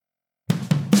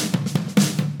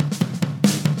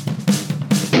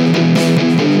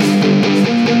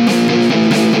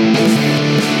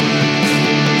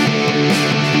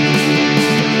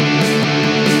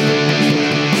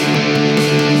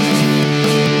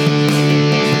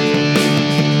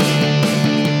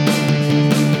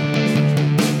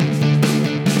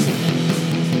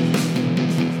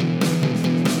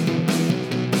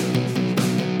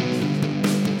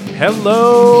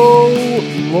Hello,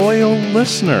 loyal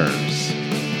listeners.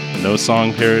 No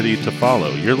song parody to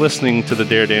follow. You're listening to the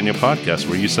Dare Daniel podcast,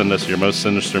 where you send us your most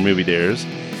sinister movie dares,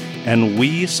 and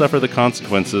we suffer the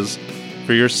consequences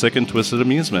for your sick and twisted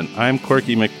amusement. I'm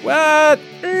Corky What?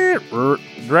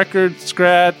 Record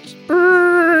scratch.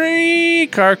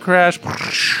 Car crash.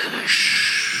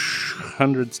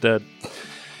 Hundreds dead.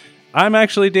 I'm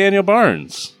actually Daniel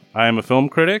Barnes. I am a film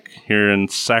critic here in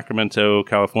Sacramento,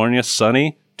 California.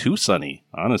 Sunny. Too sunny,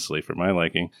 honestly, for my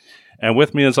liking. And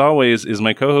with me, as always, is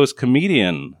my co-host,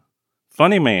 comedian,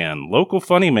 funny man, local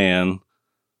funny man,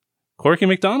 Corky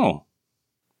McDonald.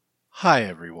 Hi,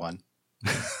 everyone.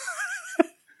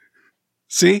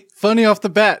 See? Funny off the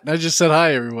bat. I just said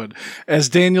hi, everyone. As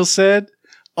Daniel said,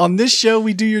 on this show,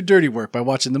 we do your dirty work by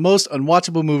watching the most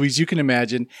unwatchable movies you can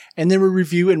imagine, and then we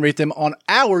review and rate them on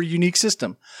our unique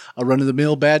system. A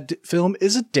run-of-the-mill bad film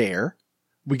is a dare.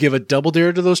 We give a double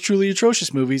dare to those truly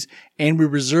atrocious movies, and we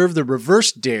reserve the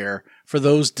reverse dare for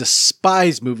those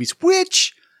despised movies,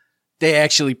 which they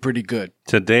actually pretty good.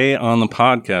 Today on the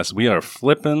podcast, we are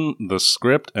flipping the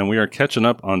script, and we are catching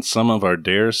up on some of our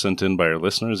dares sent in by our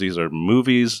listeners. These are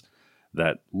movies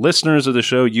that listeners of the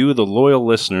show, you, the loyal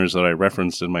listeners that I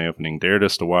referenced in my opening, dared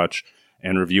us to watch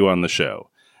and review on the show.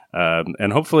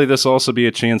 And hopefully this will also be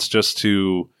a chance just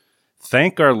to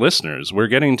thank our listeners. We're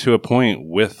getting to a point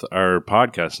with our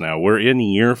podcast now. We're in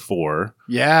year 4.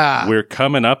 Yeah. We're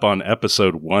coming up on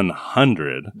episode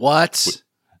 100. What?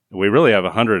 We really have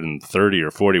 130 or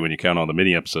 40 when you count all the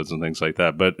mini episodes and things like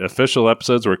that. But official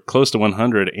episodes, we're close to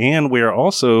 100. And we are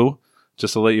also,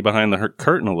 just to let you behind the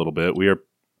curtain a little bit, we are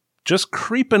just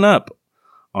creeping up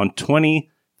on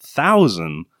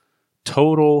 20,000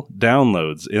 total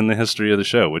downloads in the history of the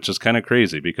show, which is kind of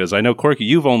crazy because I know, Corky,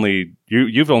 you've only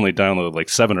downloaded like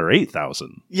 7,000 or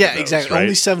 8,000. Yeah, those, exactly. right?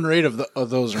 Only 7 or 8 of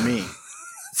those are me.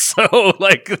 So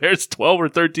like there's 12 or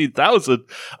 13,000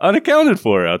 unaccounted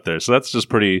for out there. So that's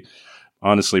just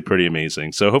honestly pretty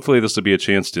amazing. So hopefully this will be a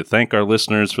chance to thank our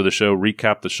listeners for the show,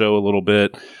 recap the show a little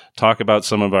bit, talk about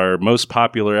some of our most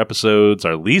popular episodes,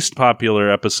 our least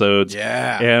popular episodes.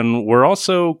 Yeah. And we're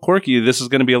also, Corky, this is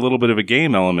going to be a little bit of a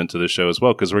game element to the show as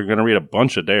well, because we're going to read a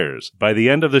bunch of dares. By the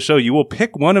end of the show, you will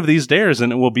pick one of these dares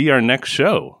and it will be our next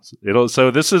show. There's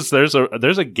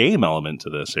a game element to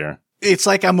this here. It's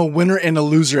like I'm a winner and a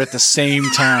loser at the same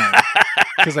time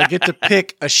because I get to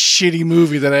pick a shitty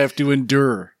movie that I have to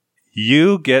endure.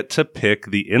 You get to pick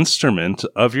the instrument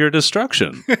of your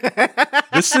destruction.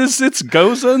 It's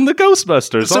Goza and the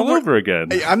Ghostbusters all over again.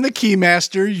 I'm the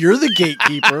keymaster. You're the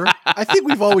gatekeeper. I think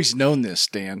we've always known this,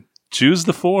 Stan. Choose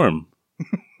the form.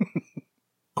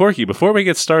 Corky, before we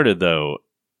get started, though,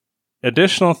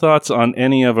 additional thoughts on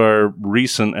any of our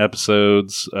recent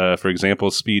episodes? For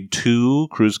example, Speed 2,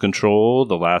 Cruise Control,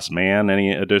 The Last Man.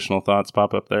 Any additional thoughts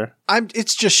pop up there?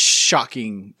 It's just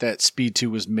shocking that Speed 2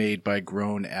 was made by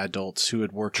grown adults who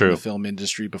had worked in the film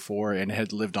industry before and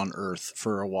had lived on Earth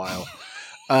for a while.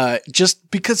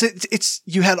 Just because it's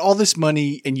you had all this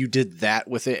money and you did that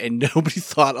with it and nobody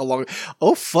thought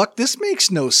oh fuck, this makes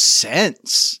no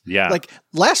sense. Yeah. Like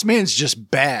Last Man's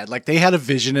just bad. Like they had a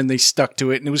vision and they stuck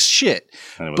to it and it was shit.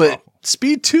 And it was but awful.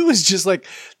 Speed 2 is just like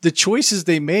the choices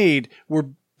they made were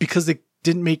because they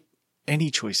didn't make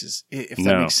any choices, if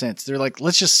that makes sense. They're like,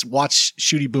 let's just watch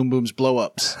Shooty Boom Boom's blow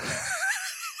ups.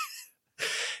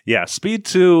 Yeah, Speed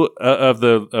 2 of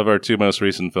our two most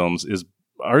recent films is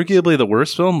arguably the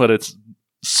worst film, but it's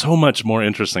so much more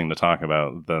interesting to talk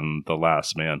about than The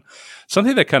Last Man.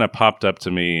 Something that kind of popped up to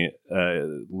me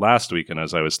last week, and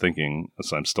as I was thinking,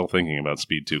 as I'm still thinking about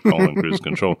Speed 2, Cruise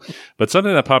Control, but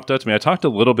something that popped up to me, I talked a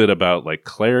little bit about like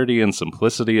clarity and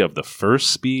simplicity of the first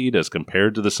Speed as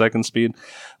compared to the second Speed.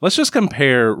 Let's just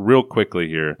compare real quickly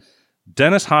here.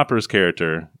 Dennis Hopper's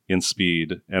character in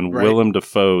Speed and Willem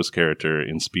Dafoe's character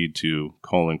in Speed 2,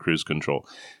 Cruise Control.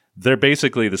 They're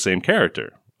basically the same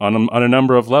character on a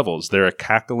number of levels. They're a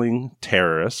cackling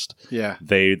terrorist. Yeah.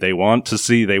 They want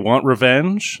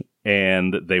revenge,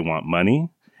 and they want money,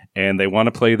 and they want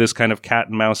to play this kind of cat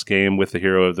and mouse game with the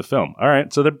hero of the film. All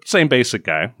right, so they're the same basic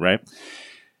guy, right?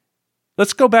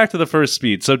 Let's go back to the first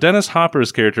Speed. So Dennis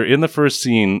Hopper's character in the first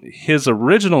scene, his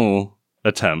original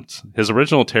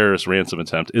terrorist ransom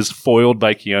attempt is foiled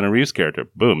by Keanu Reeves' character.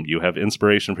 Boom, you have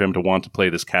inspiration for him to want to play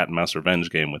this cat and mouse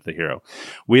revenge game with the hero.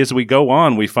 As we go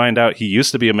on, we find out he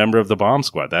used to be a member of the bomb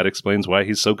squad. That explains why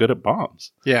he's so good at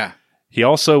bombs. Yeah. He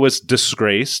also was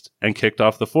disgraced and kicked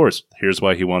off the force. Here's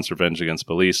why he wants revenge against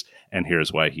police, and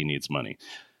here's why he needs money.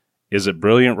 Is it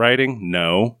brilliant writing?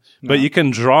 No. But you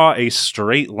can draw a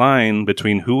straight line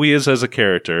between who he is as a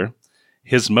character,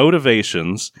 his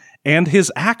motivations, and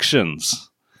his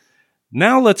actions.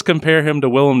 Now let's compare him to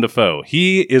Willem Dafoe.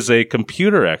 He is a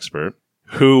computer expert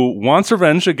who wants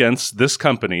revenge against this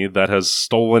company that has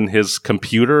stolen his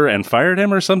computer and fired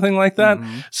him or something like that.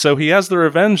 Mm-hmm. So he has the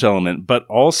revenge element, but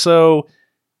also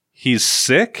he's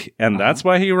sick, and that's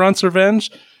why he wants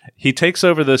revenge. He takes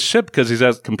over this ship because he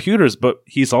has computers, but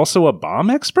he's also a bomb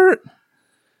expert.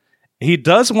 He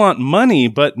does want money,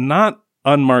 but not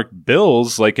unmarked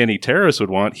bills like any terrorist would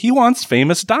want. He wants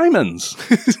famous diamonds.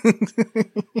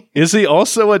 Is he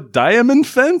also a diamond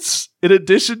fence in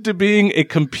addition to being a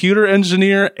computer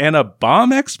engineer and a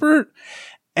bomb expert?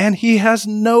 And he has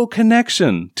no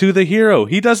connection to the hero.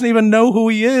 He doesn't even know who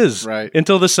he is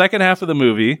until the second half of the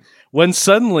movie, when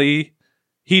suddenly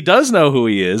he does know who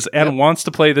he is and wants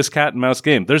to play this cat and mouse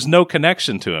game. There's no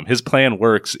connection to him. His plan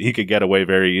works. He could get away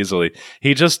very easily.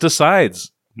 He just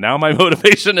decides, now my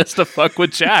motivation is to fuck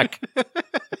with Jack.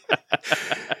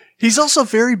 He's also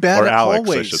very bad at Alex,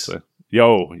 hallways. I should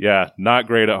say. Not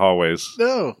great at hallways.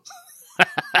 No.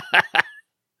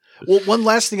 Well, one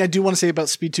last thing I do want to say about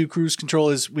Speed 2 Cruise Control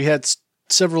is we had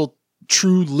several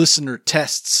true listener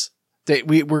tests.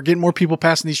 We're getting more people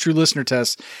passing these true listener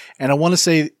tests. And I want to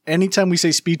say, anytime we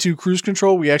say Speed 2 Cruise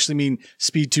Control, we actually mean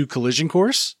Speed 2 Collision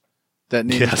Course. That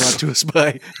name is brought to us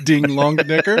by Ding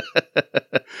Longenecker.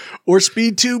 Or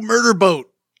Speed 2 Murder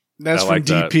Boat. That's from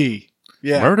DP.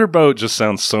 Yeah. Murder Boat just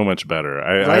sounds so much better.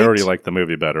 I already like the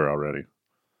movie better already.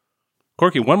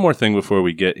 Corky, one more thing before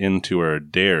we get into our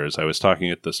dares. I was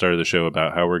talking at the start of the show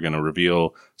about how we're going to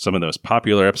reveal some of those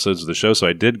popular episodes of the show. So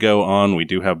I did go on. We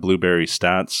do have Blueberry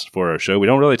stats for our show. We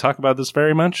don't really talk about this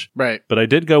very much. Right. But I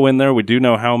did go in there. We do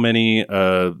know how many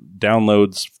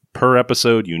downloads per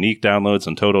episode, unique downloads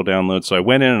and total downloads. So I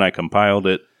went in and I compiled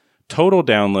it. Total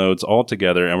downloads all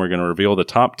together. And we're going to reveal the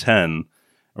top 10.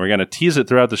 We're going to tease it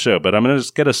throughout the show. But I'm going to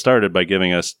just get us started by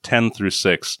giving us 10 through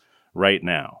 6 right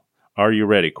now. Are you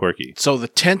ready, Corky? So the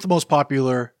 10th most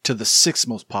popular to the 6th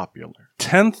most popular.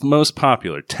 10th most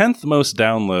popular, 10th most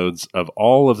downloads of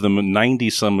all of the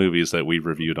 90-some movies that we've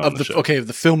reviewed on the show. Okay, of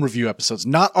the film review episodes.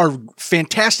 Not our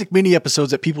fantastic mini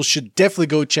episodes that people should definitely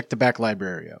go check the back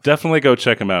library of. Definitely go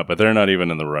check them out, but they're not even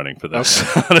in the running for this.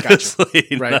 Okay. Honestly,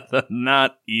 Gotcha.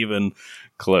 not even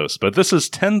close. But this is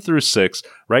 10 through 6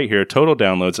 right here, total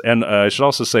downloads. And I should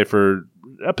also say for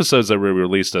episodes that were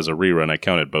released as a rerun, I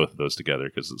counted both of those together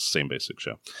because it's the same basic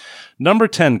show. Number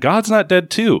 10, God's Not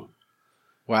Dead 2.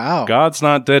 Wow. God's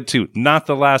Not Dead 2. Not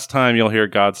the last time you'll hear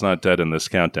God's Not Dead in this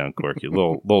countdown, Corky.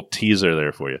 little teaser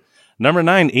there for you. Number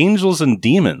 9, Angels and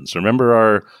Demons. Remember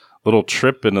our little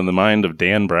trip into the mind of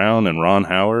Dan Brown and Ron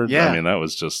Howard? Yeah. I mean, that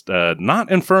was just not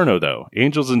Inferno, though.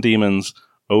 Angels and Demons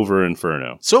over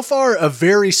Inferno. So far, a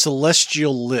very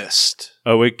celestial list.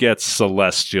 Oh, it gets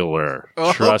celestialer.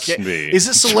 Trust me. Is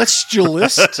it celestial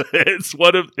list?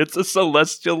 It's a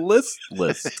celestial list.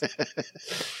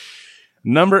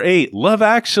 Number 8, Love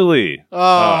Actually.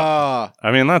 I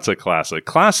mean, that's a classic.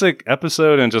 Classic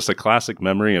episode and just a classic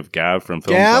memory of Gav from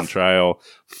Films on Trial,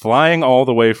 flying all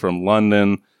the way from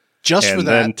London. Just for that. And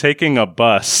then taking a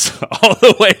bus all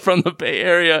the way from the Bay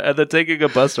Area and then taking a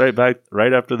bus right back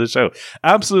right after the show.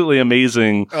 Absolutely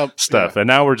amazing stuff. Yeah. And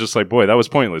now we're just like, boy, that was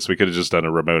pointless. We could have just done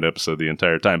a remote episode the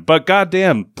entire time. But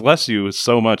goddamn, bless you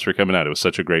so much for coming out. It was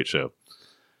such a great show.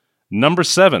 Number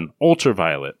 7,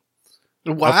 Ultraviolet.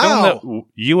 Wow. A film that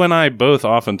you and I both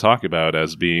often talk about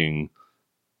as being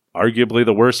arguably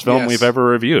the worst film we've ever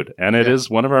reviewed. And it is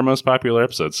one of our most popular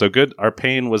episodes. So good. Our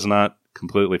pain was not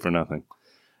completely for nothing.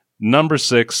 Number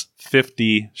 6,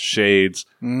 50 Shades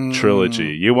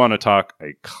Trilogy. You want to talk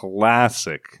a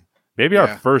classic, maybe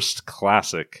our first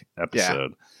classic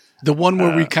episode. The one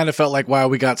where we kind of felt like, wow,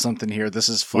 we got something here. This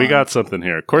is fun. We got something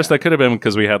here. Of course, that could have been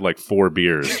because we had like 4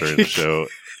 beers during the show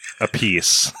a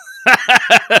piece.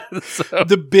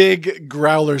 The big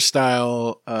growler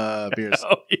style beers.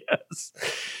 Oh, yes.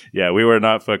 Yeah, we were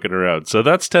not fucking around. So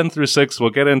that's 10 through 6.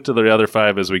 We'll get into the other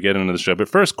 5 as we get into the show. But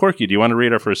first, Corky, do you want to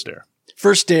read our first dare?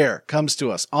 First dare comes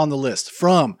to us on the list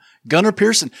from Gunnar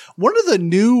Pearson, one of the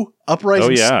new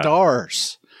Uprising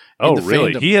stars. Oh,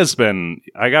 really? Fandom. He has been.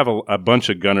 I got a bunch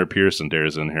of Gunnar Pearson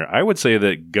dares in here. I would say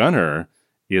that Gunnar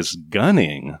is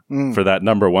gunning for that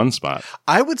number 1 spot.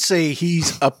 I would say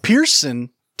he's a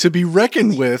Pearson to be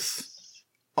reckoned with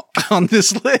on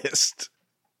this list.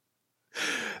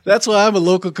 That's why I'm a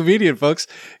local comedian, folks.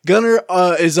 Gunnar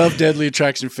is of Deadly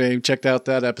Attraction fame. Checked out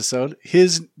that episode.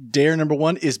 His dare number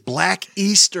 1 is Black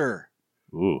Easter.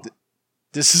 Ooh.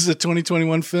 This is a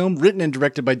 2021 film written and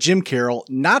directed by Jim Carroll,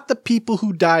 not the People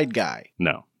Who Died guy.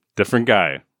 No, different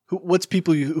guy. What's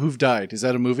People Who've Died? Is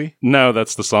that a movie? No,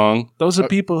 that's the song. Those are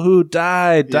people who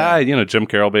died. You know, Jim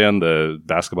Carroll band, the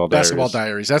Basketball Diaries. Basketball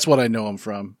Diaries. That's what I know him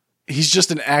from. He's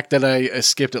just an act that I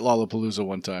skipped at Lollapalooza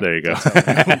one time. There you go.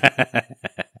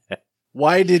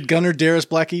 Why did Gunnar dare us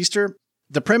Black Easter?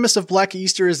 The premise of Black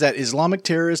Easter is that Islamic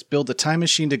terrorists build a time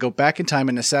machine to go back in time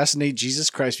and assassinate Jesus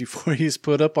Christ before he is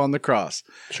put up on the cross.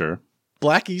 Sure.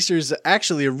 Black Easter is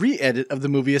actually a re-edit of the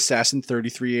movie Assassin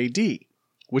 33 AD,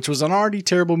 which was an already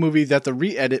terrible movie that the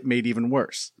re-edit made even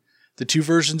worse. The two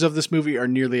versions of this movie are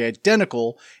nearly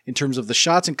identical in terms of the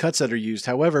shots and cuts that are used.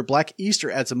 However, Black Easter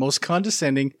adds the most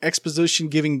condescending,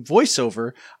 exposition-giving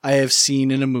voiceover I have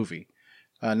seen in a movie.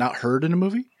 Not heard in a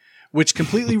movie? Which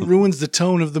completely ruins the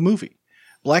tone of the movie.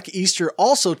 Black Easter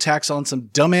also tacks on some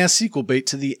dumbass sequel bait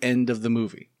to the end of the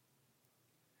movie.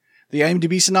 The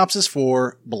IMDb synopsis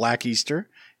for Black Easter: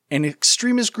 an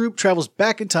extremist group travels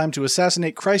back in time to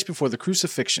assassinate Christ before the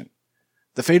crucifixion.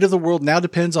 The fate of the world now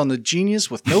depends on the genius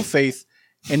with no faith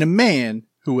and a man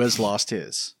who has lost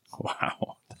his.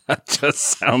 Wow. That just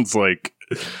sounds like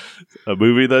a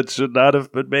movie that should not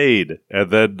have been made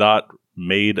and then not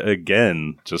made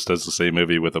again, just as the same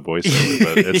movie with a voiceover.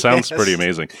 But it sounds Yes. pretty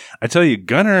amazing. I tell you,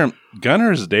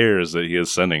 Gunner's dares that he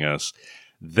is sending us,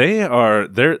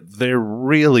 they're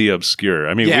really obscure.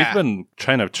 I mean, Yeah. we've been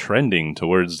kind of trending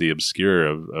towards the obscure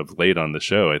of late on the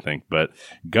show, I think, but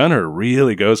Gunner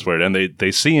really goes for it, and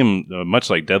they seem much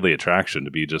like Deadly Attraction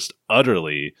to be just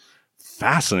utterly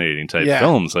fascinating type Yeah.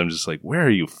 films. I'm just like, where are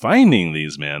you finding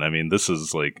these, man? I mean, this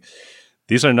is like,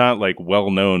 these are not like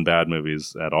well-known bad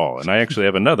movies at all. And I actually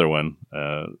have another one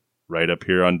right up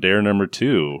here on dare number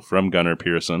 2 from Gunnar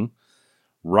Pearson.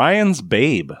 Ryan's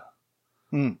Babe.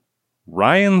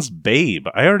 Ryan's Babe.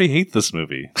 I already hate this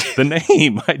movie. The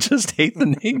name. I just hate the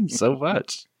name so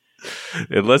much.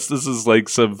 Unless this is like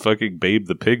some fucking Babe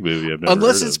the Pig movie I've never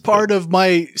Unless heard it's of, part of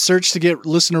my search to get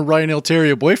listener Ryan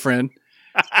Alterio boyfriend.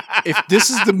 If this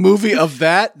is the movie of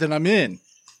that, then I'm in.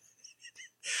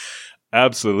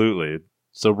 Absolutely.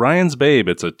 So Ryan's Babe,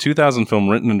 it's a 2000 film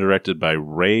written and directed by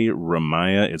Ray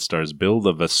Ramaya. It stars Bill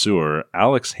Levasseur,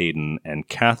 Alex Hayden, and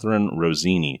Catherine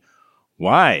Rossini.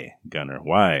 Why, Gunnar?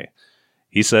 Why?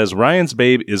 He says, Ryan's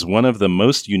Babe is one of the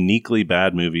most uniquely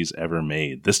bad movies ever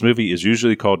made. This movie is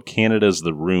usually called Canada's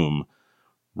The Room.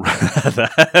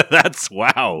 That's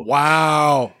wow.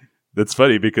 Wow. That's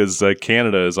funny because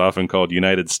Canada is often called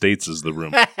United States is The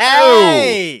Room.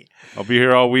 Hey! I'll be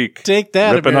here all week. Take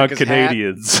that, ripping America's on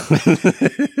Canadians.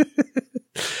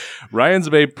 Ryan's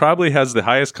Babe probably has the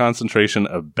highest concentration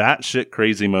of batshit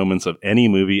crazy moments of any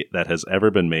movie that has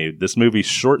ever been made. This movie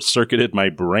short-circuited my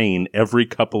brain every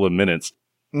couple of minutes.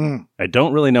 I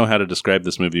don't really know how to describe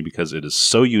this movie because it is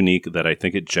so unique that I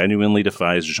think it genuinely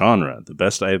defies genre. The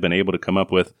best I have been able to come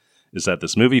up with is that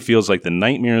this movie feels like the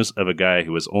nightmares of a guy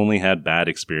who has only had bad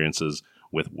experiences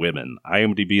with women.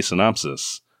 IMDb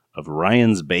synopsis of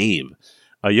Ryan's Babe.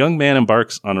 A young man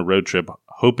embarks on a road trip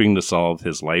hoping to solve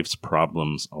his life's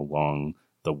problems along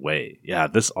the way. Yeah,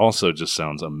 this also just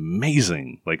sounds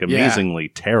amazing, like amazingly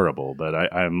terrible, but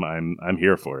I'm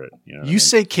here for it. You know what I mean?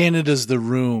 say Canada's The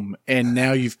Room, and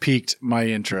now you've piqued my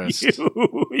interest.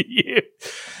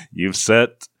 You've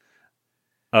set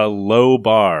a low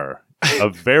bar, a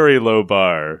very low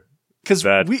bar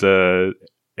that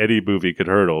any movie could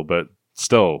hurdle, but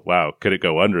still, wow, could it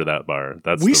go under that bar?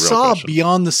 That's we the real saw question.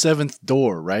 Beyond the Seventh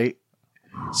Door, right?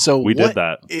 So We did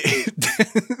that.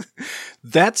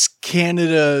 That's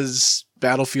Canada's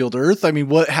Battlefield Earth. I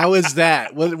mean, how is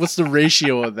that? What's the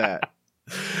ratio of that?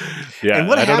 Yeah, And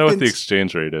what I don't know what the happens-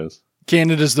 exchange rate is.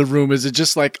 Canada's The Room. Is it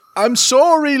just like, I'm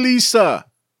sorry, Lisa?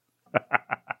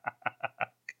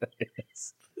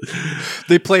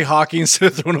 They play hockey instead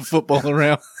of throwing a football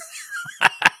around.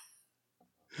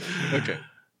 Okay.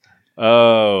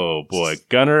 Oh boy,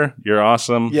 Gunnar, you're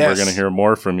awesome. Yes. We're going to hear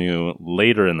more from you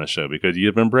later in the show because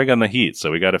you've been bringing the heat.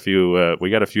 So we got a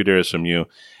few dares from you,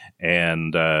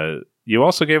 and you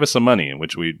also gave us some money,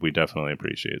 which we definitely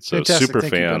appreciate. So Fantastic. super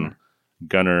Thank you, fan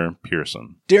Gunnar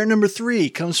Pearson. Dare number 3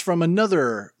 comes from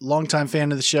another longtime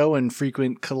fan of the show and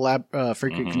frequent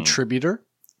contributor,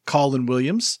 Colin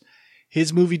Williams.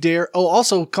 His movie dare. Oh,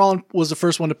 also, Colin was the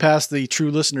first one to pass the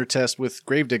true listener test with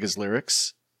Gravediggers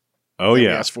lyrics. Oh that we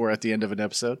yeah, asked for at the end of an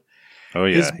episode. oh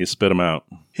yeah, he spit them out.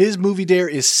 His movie dare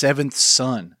is Seventh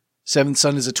Son. Seventh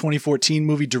Son is a 2014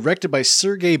 movie directed by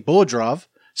Sergei Bodrov,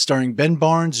 starring Ben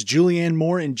Barnes, Julianne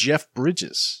Moore, and Jeff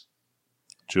Bridges.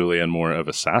 Julianne Moore of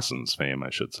Assassins fame, I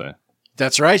should say.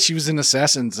 That's right. She was in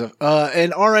Assassins.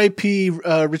 And R.I.P.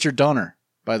 Richard Donner,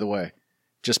 by the way,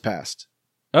 just passed.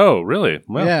 Oh, really?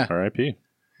 Well, Yeah. R.I.P.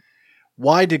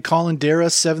 Why did Colin dare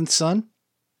us Seventh Son?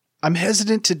 I'm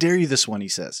hesitant to dare you this one, he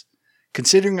says.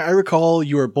 Considering I recall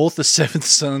you are both the seventh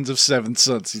sons of seventh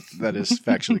sons. That is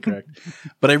factually correct.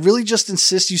 But I really just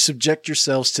insist you subject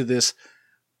yourselves to this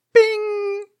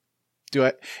Bing. Do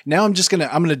I now? I'm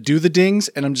gonna do the dings,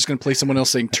 and I'm just gonna play someone else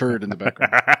saying "turd" in the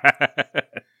background.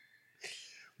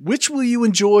 Which will you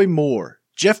enjoy more,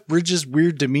 Jeff Bridges'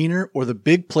 weird demeanor, or the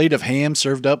big plate of ham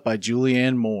served up by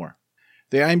Julianne Moore?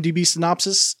 The IMDb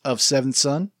synopsis of Seventh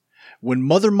Son: when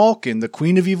Mother Malkin, the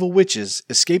queen of evil witches,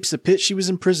 escapes the pit she was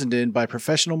imprisoned in by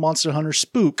professional monster hunter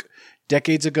Spook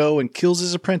decades ago and kills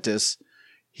his apprentice,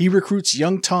 he recruits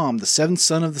young Tom, the seventh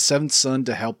son of the seventh son,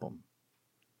 to help him.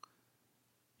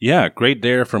 Yeah, great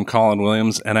dare from Colin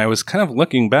Williams. And I was kind of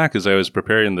looking back as I was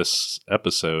preparing this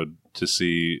episode to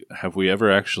see, have we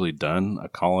ever actually done a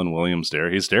Colin Williams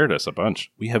dare? He's dared us a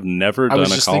bunch. We have never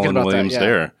done a Colin Williams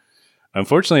dare.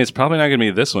 Unfortunately, it's probably not going to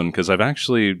be this one because I've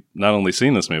actually not only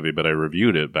seen this movie, but I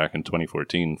reviewed it back in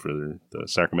 2014 for the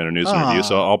Sacramento News and Review.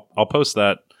 So I'll post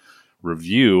that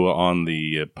review on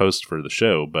the post for the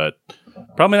show, but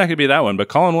probably not going to be that one. But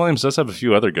Colin Williams does have a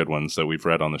few other good ones that we've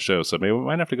read on the show, so maybe we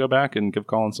might have to go back and give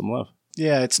Colin some love.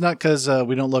 Yeah, it's not because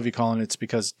we don't love you, Colin. It's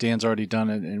because Dan's already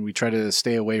done it, and we try to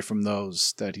stay away from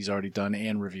those that he's already done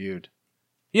and reviewed.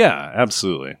 Yeah,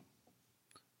 absolutely.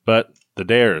 But the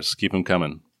dares, keep them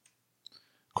coming.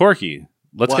 Corky,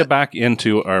 let's get back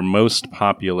into our most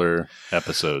popular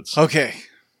episodes. Okay.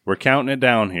 We're counting it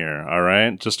down here, all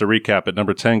right? Just to recap, at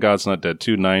number 10, God's Not Dead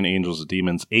 2, 9, Angels and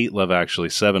Demons, 8, Love Actually,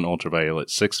 7,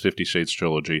 Ultraviolet, 6, 50 Shades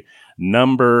Trilogy.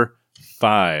 Number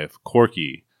 5,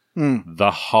 Corky,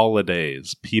 The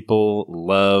Holidays. People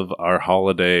love our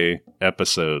holiday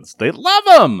episodes. They love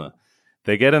them!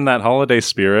 They get in that holiday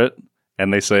spirit,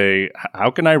 and they say,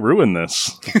 how can I ruin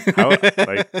this?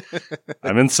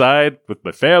 I'm inside with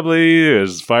my family,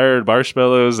 there's fired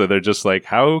marshmallows, and they're just like,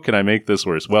 how can I make this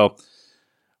worse? Well,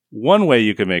 one way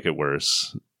you can make it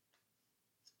worse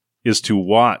is to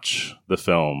watch the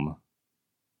film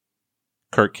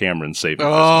Kirk Cameron Saving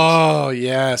Christmas. Oh,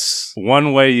 yes.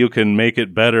 One way you can make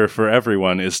it better for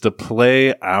everyone is to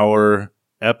play our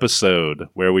episode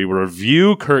where we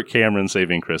review Kirk Cameron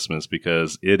Saving Christmas,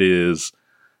 because it is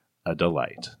a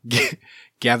delight.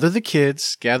 Gather the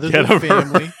kids, gather the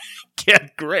family.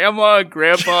 Get grandma and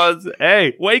grandpa's.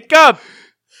 Hey, wake up!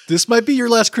 This might be your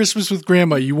last Christmas with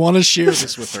grandma. You want to share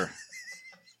this with her.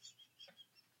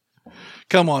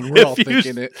 Come on, we're all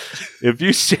thinking it. If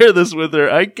you share this with her,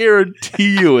 I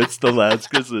guarantee you it's the last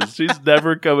Christmas. She's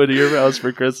never coming to your house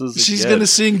for Christmas again. She's going to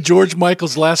sing George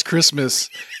Michael's Last Christmas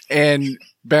and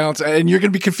bounce. And you're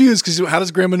going to be confused because how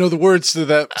does grandma know the words to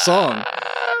that song?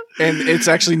 And it's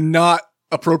actually not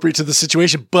appropriate to the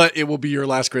situation, but it will be your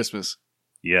last Christmas.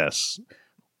 Yes.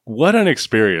 What an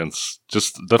experience.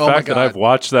 Just the fact that I've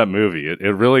watched that movie, it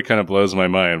really kind of blows my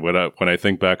mind when I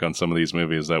think back on some of these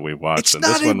movies that we've watched. It's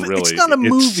not a movie. It's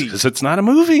not a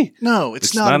movie. No,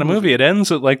 it's not a movie. It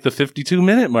ends at like the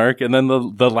 52-minute mark, and then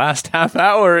the last half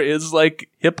hour is like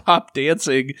hip-hop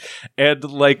dancing and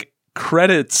like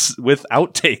credits with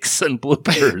outtakes and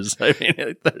bloopers. I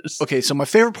mean, okay, so my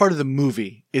favorite part of the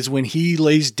movie is when he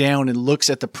lays down and looks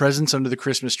at the presents under the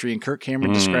Christmas tree, and Kirk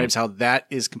Cameron describes how that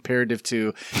is comparative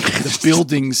to the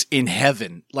buildings in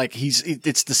heaven. Like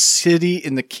it's the city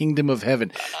in the kingdom of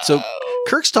heaven. So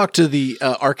Kirk's talked to the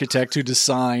architect who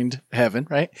designed heaven,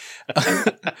 right?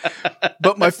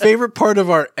 But my favorite part of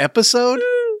our episode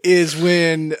is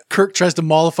when Kirk tries to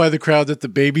mollify the crowd that the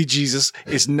baby Jesus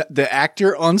is the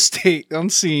actor on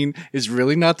scene is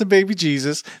really not the baby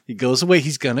Jesus. He goes away.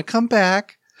 He's going to come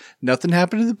back. Nothing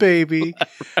happened to the baby.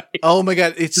 Right. Oh my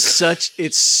God. It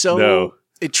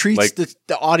treats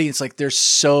the audience like they're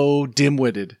so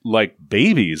dim-witted. Like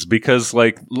babies, because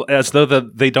as though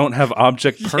they don't have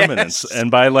object permanence. Yes.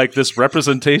 And by like this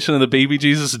representation of the baby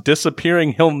Jesus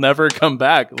disappearing, he'll never come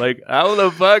back. Like, how the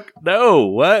fuck? No,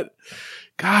 what?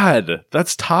 God,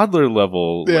 that's toddler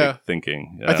level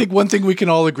thinking. Yeah. I think one thing we can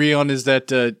all agree on is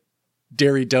that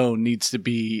Derry Doan needs to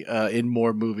be in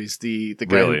more movies. The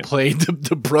guy who played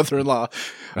the brother-in-law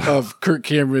of Kirk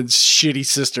Cameron's shitty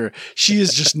sister. She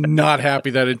is just not happy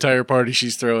that entire party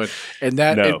she's throwing. And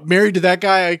and married to that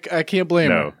guy, I can't blame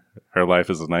her. Her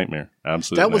life is a nightmare.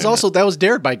 Absolutely. That was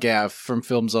dared by Gav from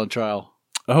Films on Trial.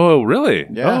 Oh, really?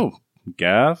 Yeah. Oh,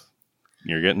 Gav,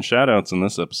 you're getting shout-outs in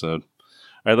this episode.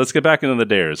 All right, let's get back into the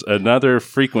dares. Another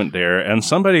frequent dare, and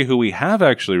somebody who we have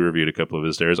actually reviewed a couple of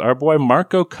his dares, our boy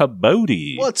Marco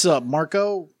Cabodi. What's up,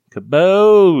 Marco?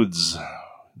 Cabodes.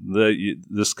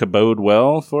 This cabode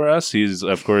well for us. He's,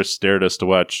 of course, dared us to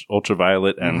watch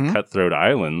Ultraviolet and Cutthroat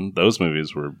Island. Those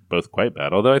movies were both quite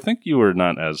bad, although I think you were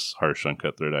not as harsh on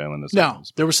Cutthroat Island as I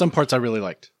was. There were some parts I really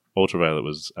liked. Ultraviolet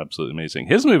was absolutely amazing.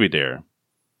 His movie dare,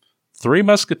 Three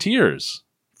Musketeers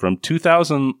from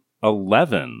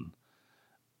 2011.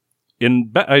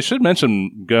 I should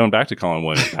mention, going back to Colin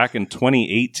Williams, back in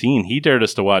 2018, he dared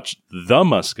us to watch The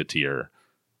Musketeer,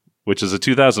 which is a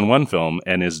 2001 film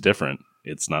and is different.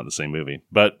 It's not the same movie.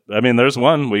 But, I mean, there's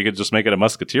one. We could just make it a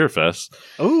Musketeer Fest.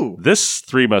 Oh. This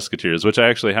Three Musketeers, which I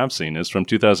actually have seen, is from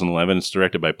 2011. It's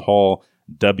directed by Paul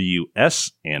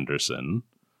W.S. Anderson.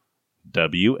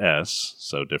 W.S.,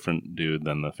 so different dude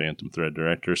than the Phantom Thread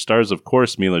director. Stars, of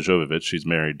course, Mila Jovovich. She's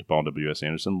married to Paul W.S.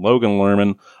 Anderson. Logan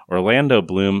Lerman, Orlando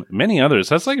Bloom, many others.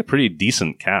 That's like a pretty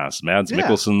decent cast. Mads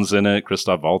Mikkelsen's in it.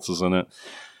 Christoph Waltz is in it.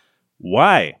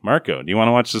 Why? Marco, do you want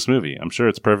to watch this movie? I'm sure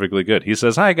it's perfectly good. He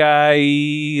says, "Hi,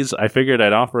 guys. I figured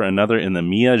I'd offer another in the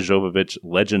Mia Jovovich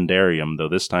legendarium, though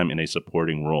this time in a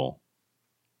supporting role.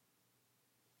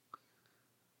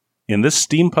 In this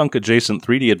steampunk-adjacent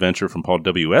 3D adventure from Paul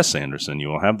W.S. Anderson, you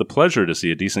will have the pleasure to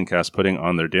see a decent cast putting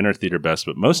on their dinner theater best,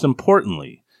 but most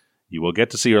importantly, you will get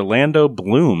to see Orlando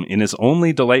Bloom in his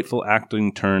only delightful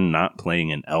acting turn not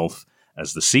playing an elf,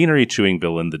 as the scenery-chewing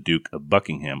villain, the Duke of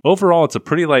Buckingham. Overall, it's a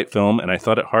pretty light film, and I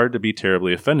thought it hard to be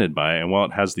terribly offended by, and while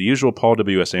it has the usual Paul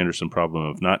W.S. Anderson problem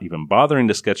of not even bothering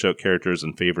to sketch out characters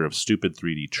in favor of stupid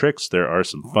 3D tricks, there are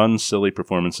some fun, silly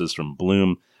performances from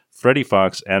Bloom, Freddie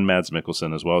Fox, and Mads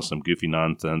Mikkelsen, as well as some goofy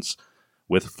nonsense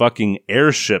with fucking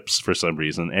airships for some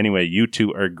reason. Anyway, you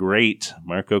two are great.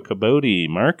 Marco Caboti.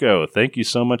 Marco, thank you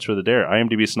so much for the dare.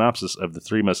 IMDb synopsis of The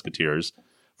Three Musketeers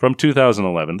from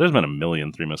 2011. There's been a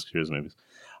million Three Musketeers movies.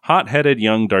 Hot-headed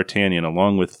young D'Artagnan,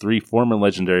 along with three former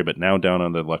legendary but now down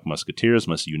on their luck musketeers,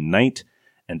 must unite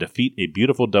and defeat a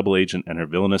beautiful double agent and her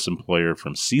villainous employer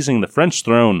from seizing the French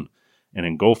throne and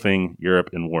engulfing Europe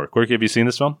in war. Corky, have you seen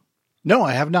this film? No,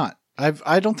 I have not.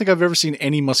 I don't think I've ever seen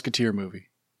any Musketeer movie.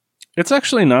 It's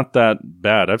actually not that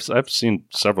bad. I've seen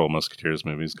several Musketeers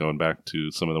movies going back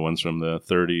to some of the ones from the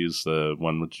 30s. The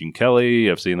one with Gene Kelly,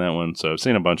 I've seen that one. So I've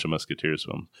seen a bunch of Musketeers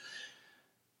films.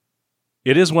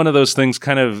 It is one of those things,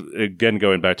 kind of, again,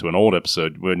 going back to an old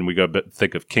episode, when we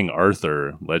think of King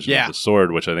Arthur, Legend of the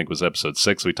Sword, which I think was episode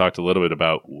 6, we talked a little bit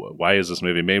about why is this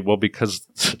movie made? Well, because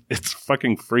it's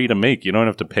fucking free to make. You don't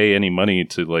have to pay any money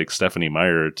to, like, Stephanie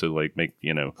Meyer to, like, make,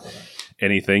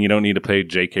 anything. You don't need to pay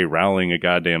J.K. Rowling a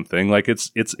goddamn thing. Like,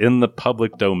 it's in the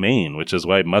public domain, which is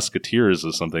why Musketeers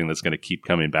is something that's going to keep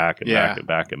coming back and back and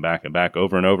back and back and back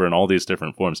over and over in all these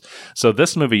different forms. So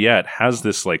this movie, it has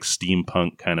this like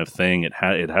steampunk kind of thing.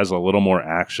 It has a little more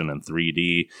action in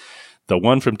 3D. The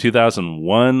one from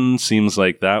 2001 seems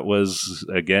like that was,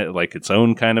 again, like its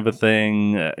own kind of a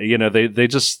thing. They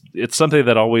just, it's something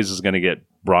that always is going to get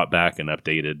brought back and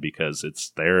updated because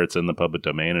it's there, it's in the public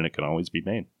domain, and it can always be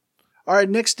made. All right,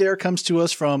 next dare comes to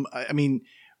us from,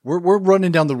 we're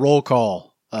running down the roll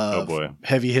call of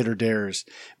heavy hitter dares.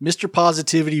 Mr.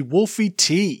 Positivity Wolfie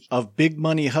T of Big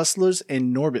Money Hustlers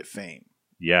and Norbit fame.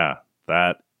 Yeah,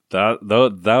 that's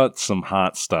some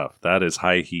hot stuff. That is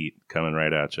high heat coming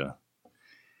right at you.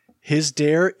 His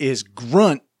dare is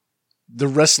Grunt, the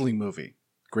wrestling movie.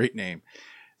 Great name.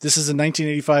 This is a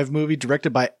 1985 movie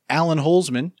directed by Alan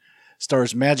Holzman,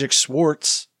 stars Magic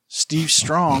Schwartz, Steve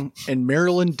Strong, and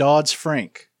Marilyn Dodds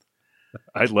Frank.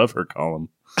 I love her column.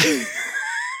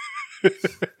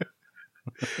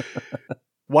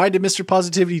 Why did Mr.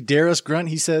 Positivity dare us Grunt?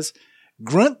 He says,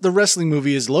 Grunt, the wrestling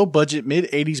movie, is low-budget,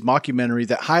 mid-'80s mockumentary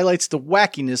that highlights the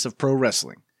wackiness of pro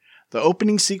wrestling. The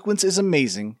opening sequence is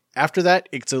amazing. After that,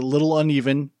 it's a little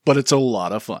uneven, but it's a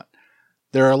lot of fun.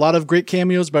 There are a lot of great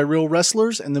cameos by real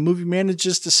wrestlers, and the movie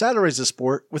manages to satirize the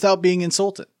sport without being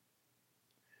insulted.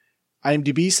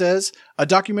 IMDb says, a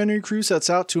documentary crew sets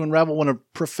out to unravel one of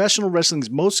professional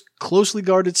wrestling's most closely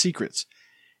guarded secrets.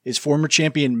 Is former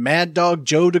champion Mad Dog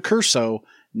Joe DeCurso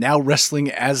now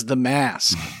wrestling as the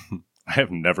Mask? I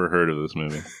have never heard of this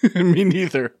movie. Me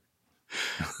neither.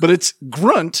 But it's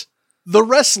Grunt, the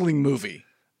wrestling movie.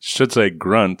 Should say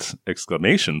Grunt, !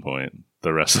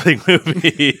 The wrestling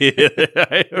movie.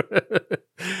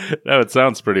 No, it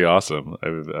sounds pretty awesome.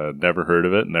 I've never heard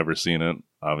of it, never seen it,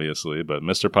 obviously. But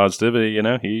Mr. Positivity,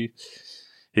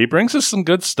 he brings us some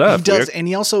good stuff. He does, and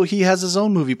he has his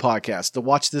own movie podcast, the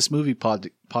Watch This Movie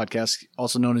podcast,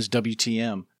 also known as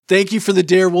WTM. Thank you for the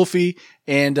dare, Wolfie,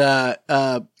 and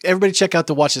everybody check out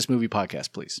the Watch This Movie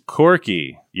podcast, please.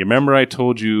 Corky, you remember I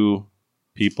told you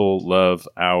people love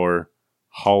our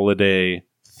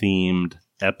holiday-themed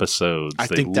episodes. I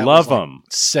think they that love was them.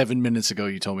 7 minutes ago,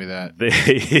 you told me that. They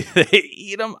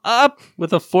eat them up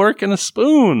with a fork and a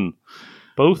spoon.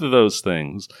 Both of those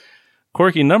things.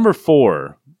 Corky, number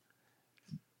 4.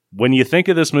 When you think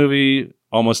of this movie,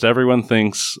 almost everyone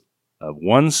thinks of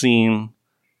one scene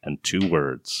and 2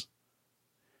 words.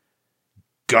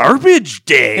 Garbage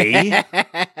Day.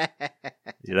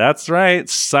 That's right.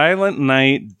 Silent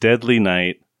Night, Deadly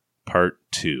Night, Part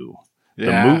 2.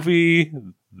 Yeah. The movie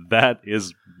that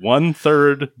is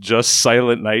 1/3 just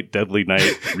Silent Night, Deadly Night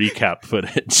recap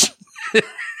footage.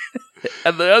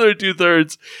 And the other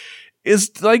 2/3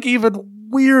 is like even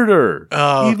weirder.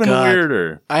 Oh, even God.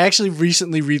 weirder. I actually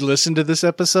recently re-listened to this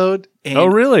episode. And, Oh,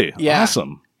 really? Yeah.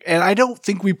 Awesome. And I don't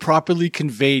think we properly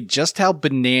conveyed just how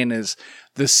bananas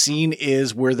the scene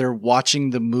is where they're watching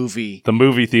the movie. The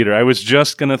movie theater. I was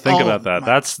just going to think Oh, about that.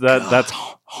 my That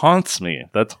haunts me.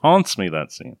 That haunts me,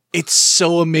 that scene. It's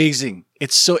so amazing.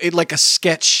 It's like a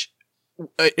sketch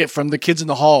from the Kids in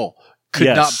the Hall could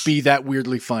Yes. not be that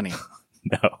weirdly funny.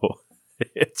 No.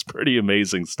 It's pretty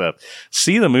amazing stuff.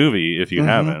 See the movie if you Mhm.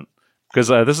 haven't, because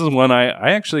this is one I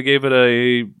actually gave it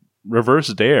a reverse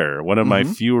dare. One of my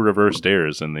few reverse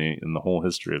dares in the whole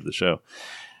history of the show.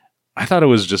 I thought it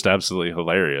was just absolutely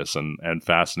hilarious and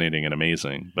fascinating and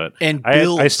amazing. But And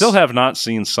I still have not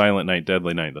seen Silent Night,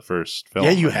 Deadly Night, the first film.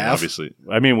 Yeah, you I mean, have. Obviously,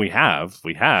 I mean we have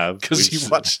because you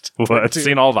watched. Well, part I've two.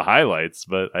 seen all the highlights,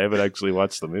 but I haven't actually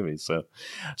watched the movie. So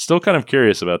still kind of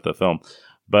curious about the film.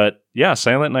 But yeah,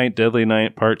 Silent Night, Deadly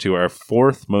Night Part 2, our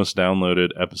 4th most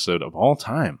downloaded episode of all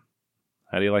time.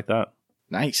 How do you like that?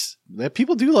 Nice.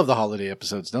 People do love the holiday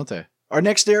episodes, don't they? Our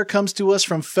next dare comes to us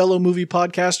from fellow movie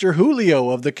podcaster Julio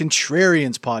of the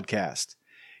Contrarians podcast.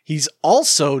 He's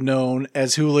also known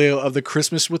as Julio of the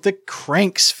Christmas with the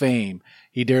Cranks fame.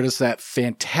 He dared us that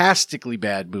fantastically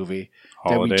bad movie that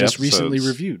we Holiday just episodes. recently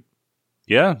reviewed.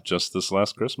 Yeah, just this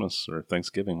last Christmas or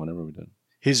Thanksgiving, whenever we did.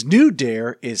 His new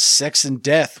dare is Sex and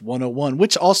Death 101,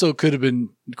 which also could have been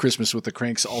Christmas with the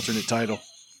Cranks alternate title.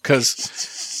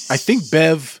 Because I think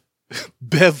Bev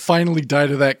finally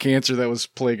died of that cancer that was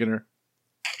plaguing her.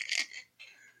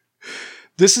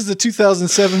 This is a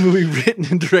 2007 movie written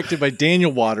and directed by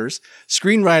Daniel Waters,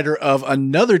 screenwriter of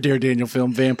another Dare Daniel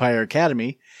film, Vampire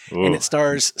Academy. Ooh. And it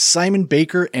stars Simon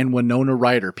Baker and Winona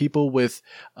Ryder, people with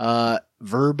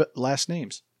verb last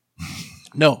names.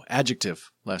 No,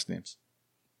 adjective last names.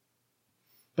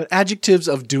 But adjectives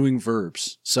of doing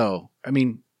verbs. So, I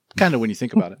mean, kind of when you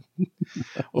think about it.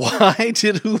 Why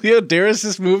did Julio dare us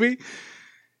this movie?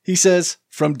 He says,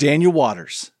 from Daniel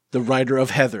Waters, the writer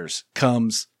of Heathers,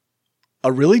 comes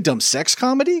a really dumb sex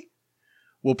comedy?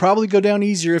 Will probably go down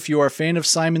easier if you are a fan of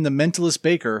Simon the Mentalist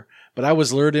Baker, but I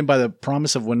was lured in by the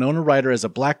promise of Winona Ryder as a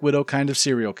Black Widow kind of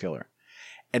serial killer.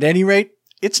 At any rate,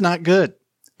 it's not good.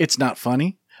 It's not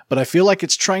funny, but I feel like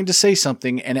it's trying to say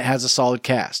something and it has a solid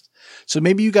cast. So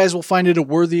maybe you guys will find it a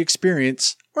worthy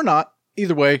experience, or not.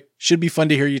 Either way, should be fun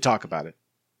to hear you talk about it.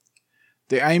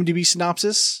 The IMDb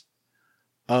synopsis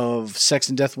of Sex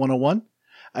and Death 101.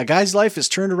 A guy's life is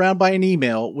turned around by an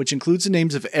email, which includes the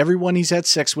names of everyone he's had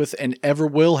sex with and ever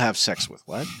will have sex with.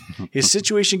 What? His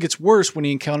situation gets worse when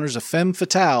he encounters a femme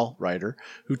fatale writer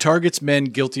who targets men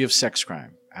guilty of sex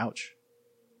crime. Ouch.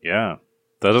 Yeah,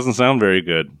 that doesn't sound very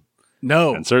good.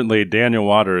 No. And certainly Daniel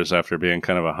Waters, after being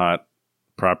kind of a hot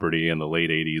property in the late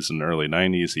 80s and early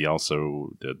 90s, he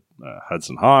also did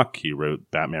Hudson Hawk. He wrote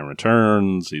Batman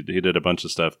Returns. He did a bunch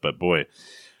of stuff, but boy,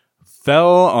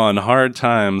 fell on hard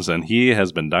times, and he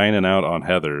has been dining out on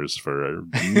Heathers for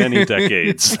many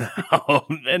decades.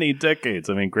 Many decades.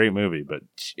 I mean, great movie, but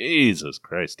Jesus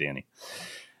Christ, Danny.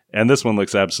 And this one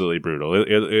looks absolutely brutal.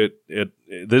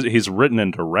 He's written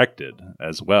and directed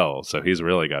as well, so he's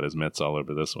really got his mitts all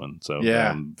over this one. So,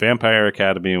 Yeah. Vampire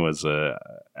Academy was a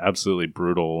absolutely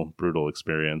brutal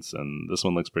experience, and this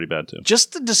one looks pretty bad too.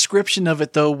 Just the description of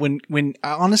it, though, when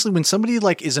honestly, when somebody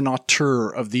like is an auteur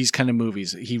of these kind of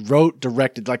movies, he wrote,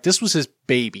 directed, like this was his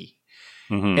baby,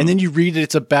 Mhm. and then you read it,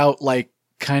 it's about like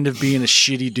kind of being a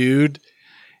shitty dude.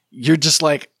 You're just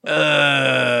like, what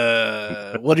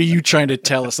are you trying to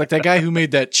tell us? Like that guy who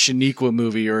made that Shaniqua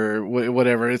movie or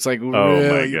whatever. It's like,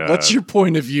 really? God. What's your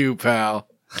point of view, pal?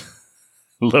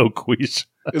 Loquisha.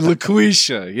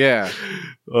 LaQuisha, yeah.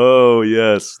 Oh,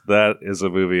 yes. That is a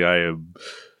movie I am...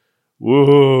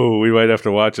 Whoa, we might have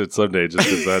to watch it someday just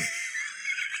because that...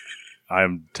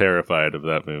 I'm terrified of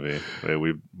that movie.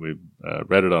 We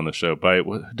read it on the show.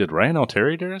 Did Ryan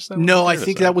Altieri dare us that? No, I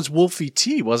think that was Wolfie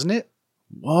T, wasn't it?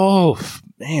 Whoa,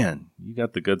 man, you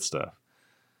got the good stuff.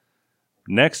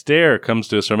 Next dare comes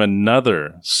to us from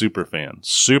another super fan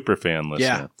listener.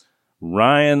 Yeah.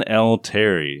 Ryan L.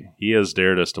 Terry. He has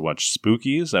dared us to watch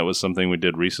Spookies. That was something we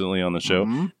did recently on the show.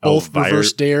 Mhm. Both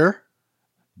reverse dare.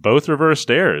 Both reverse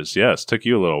dares, yes. Took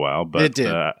you a little while, but It did.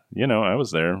 I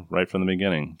was there right from the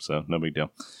beginning, so no big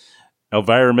deal.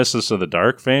 Elvira Mistress of the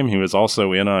Dark fame. He was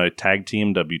also in a tag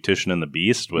team, Beautician and the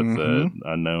Beast, with an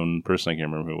unknown person. I can't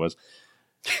remember who it was.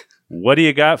 What do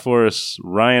you got for us,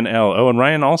 Ryan L? Oh, and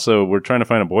Ryan also, we're trying to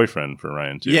find a boyfriend for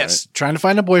Ryan, too. Yes, trying to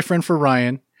find a boyfriend for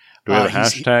Ryan. Do we have a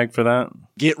hashtag for that?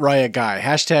 Get Raya Guy.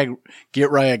 Hashtag Get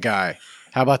Raya Guy.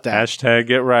 How about that? Hashtag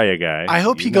Get Raya Guy. I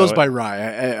hope he goes by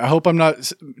Raya. I hope I'm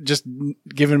not just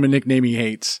giving him a nickname he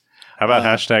hates. How about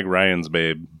hashtag Ryan's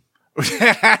Babe?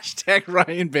 Hashtag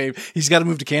Ryan Babe. He's got to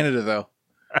move to Canada, though.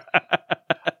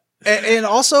 And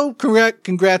also,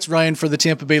 congrats, Ryan, for the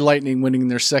Tampa Bay Lightning winning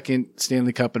their second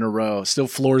Stanley Cup in a row. Still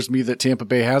floors me that Tampa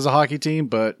Bay has a hockey team,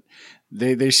 but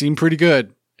they seem pretty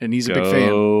good, and he's a big fan.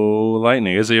 Oh,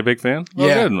 Lightning. Is he a big fan?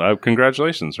 Yeah. Oh, good.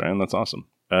 Congratulations, Ryan. That's awesome.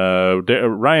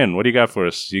 Ryan, what do you got for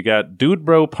us? You got Dude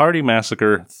Bro Party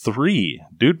Massacre 3.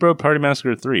 Dude Bro Party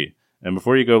Massacre 3. And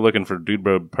before you go looking for Dude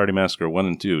Bro Party Massacre 1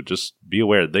 and 2, just be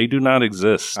aware, they do not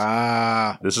exist.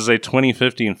 This is a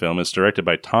 2015 film. It's directed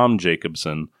by Tom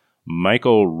Jacobson,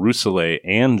 Michael Rousselet,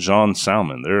 and John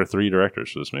Salmon. There are 3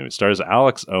 directors for this movie. It stars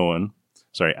Alec Owen,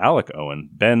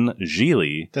 Ben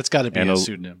Gigli. That's got to be a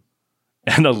pseudonym.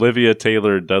 And Olivia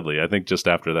Taylor-Dudley. I think just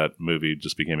after that movie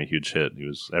just became a huge hit.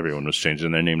 Everyone was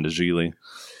changing their name to Gigli.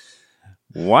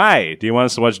 Why do you want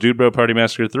us to watch Dude Bro Party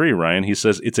Massacre 3, Ryan? He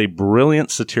says, it's a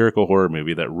brilliant satirical horror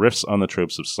movie that riffs on the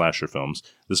tropes of slasher films.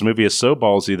 This movie is so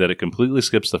ballsy that it completely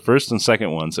skips the first and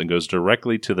second ones and goes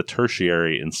directly to the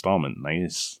tertiary installment.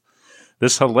 Nice.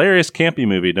 This hilarious campy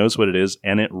movie knows what it is,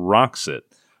 and it rocks it.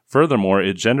 Furthermore,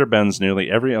 it gender bends nearly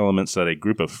every element so that a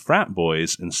group of frat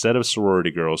boys instead of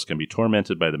sorority girls can be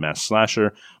tormented by the mass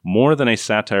slasher. More than a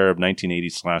satire of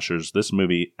 1980s slashers, this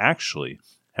movie actually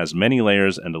has many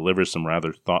layers and delivers some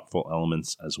rather thoughtful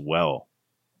elements as well.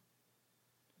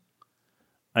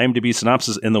 IMDb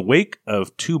synopsis: in the wake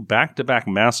of 2 back-to-back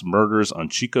mass murders on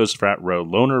Chico's frat row,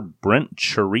 loner Brent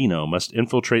Chirino must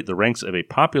infiltrate the ranks of a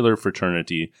popular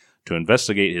fraternity to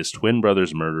investigate his twin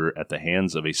brother's murder at the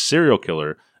hands of a serial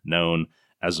killer known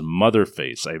as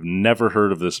Motherface. I've never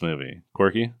heard of this movie.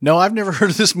 Corky? No, I've never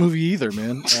heard of this movie either,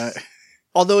 man.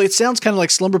 Although it sounds kind of like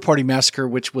Slumber Party Massacre,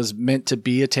 which was meant to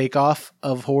be a takeoff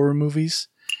of horror movies,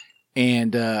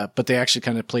 and but they actually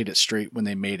kind of played it straight when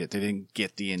they made it. They didn't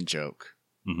get the in-joke.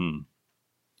 Mm-hmm.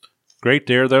 Great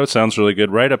Dare, though. Sounds really good.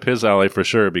 Right up his alley for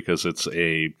sure, because it's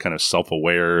a kind of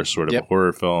self-aware sort of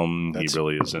horror film. He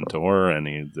really is into horror, and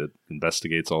he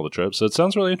investigates all the tropes. So it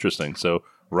sounds really interesting. So,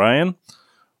 Ryan,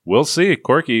 we'll see.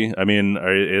 Corky, I mean,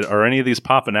 are any of these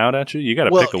popping out at you? You got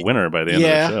to pick a winner by the end of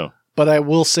the show. But I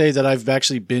will say that I've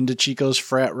actually been to Chico's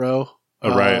frat row.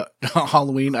 Right.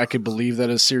 Halloween. I could believe that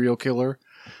a serial killer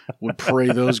would pray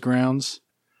those grounds.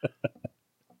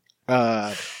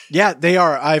 Yeah, they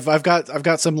are. I've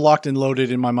got some locked and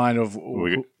loaded in my mind of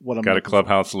what I'm. Got a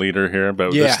clubhouse leader here,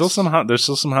 but there's still some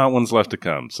hot ones left to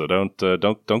come. So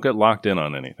don't get locked in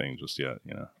on anything just yet.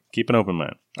 Keep an open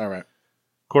mind. All right,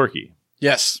 Corky.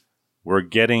 Yes, we're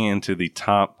getting into the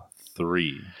top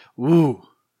 3. Ooh.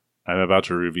 I'm about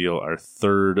to reveal our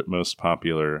 3rd most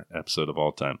popular episode of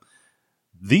all time.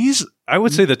 These, I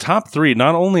would say the top 3,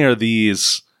 not only are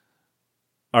these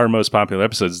our most popular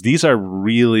episodes, these are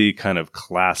really kind of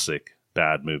classic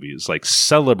bad movies, like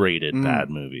celebrated bad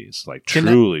movies, like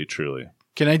truly.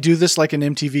 Can I do this like an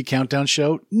MTV countdown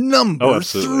show? Number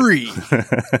 3.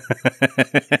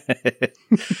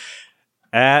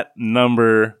 At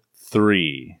number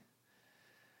 3.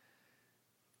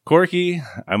 Corky,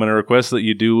 I'm going to request that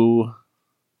you do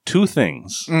 2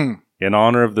 things in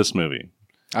honor of this movie.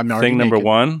 I'm already Thing number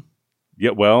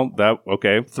naked.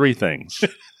 1, 3 things.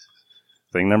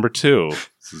 Thing number 2,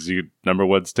 this is you. Number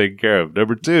 1's taken care of.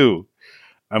 Number 2,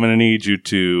 I'm going to need you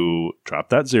to drop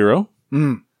that 0.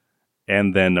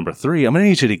 And then number 3, I'm going to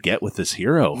need you to get with this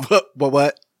hero.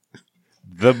 What?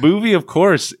 The movie, of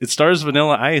course, it stars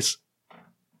Vanilla Ice.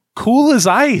 Cool as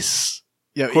Ice.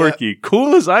 Yeah, Corky,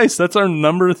 Cool as Ice. That's our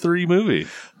number 3 movie.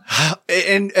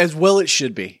 And as well it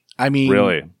should be. I mean,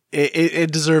 really,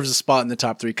 it deserves a spot in the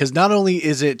top 3 because not only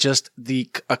is it just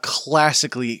a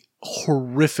classically,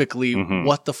 horrifically,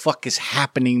 what the fuck is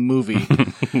happening movie.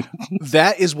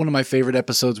 That is one of my favorite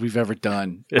episodes we've ever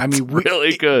done. It's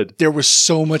really good. There was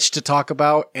so much to talk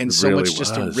about and so much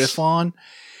just to riff on.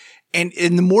 And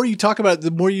the more you talk about it,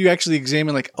 the more you actually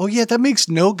examine like, oh yeah, that makes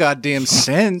no goddamn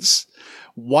sense.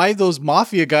 Why those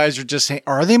mafia guys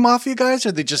are they mafia guys?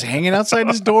 Are they just hanging outside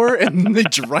his door and then they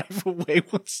drive away?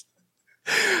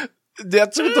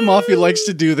 That's what the mafia likes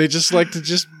to do. They just like to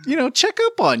check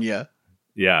up on you.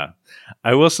 Yeah.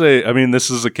 I will say, I mean, this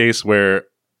is a case where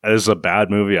it's a bad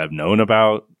movie I've known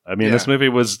about. I mean, this movie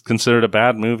was considered a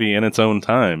bad movie in its own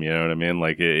time. You know what I mean?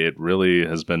 Like it really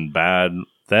has been bad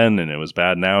then and it was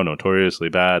bad now, notoriously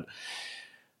bad.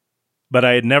 But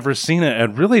I had never seen it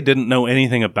and really didn't know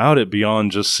anything about it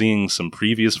beyond just seeing some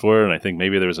previews for it. And I think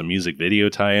maybe there was a music video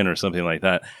tie-in or something like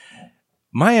that.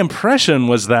 My impression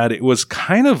was that it was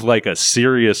kind of like a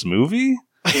serious movie.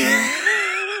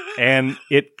 And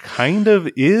it kind of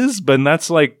is, but that's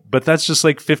just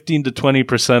like 15 to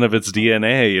 20% of its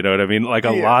DNA. You know what I mean? Like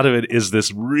a lot of it is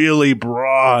this really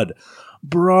broad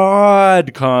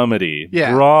comedy.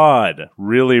 Yeah.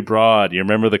 Really broad. You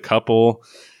remember the couple,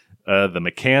 the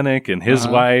mechanic and his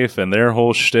wife and their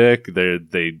whole shtick. And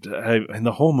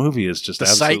the whole movie is just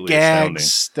absolutely astounding.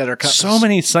 That are so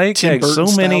many sight gags,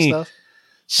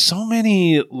 so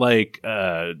many like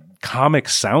comic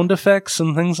sound effects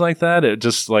and things like that. It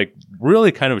just like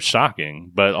really kind of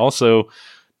shocking, but also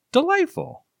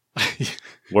delightful.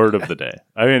 Word of the day.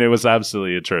 I mean, it was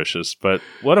absolutely atrocious, but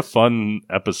what a fun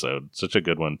episode. Such a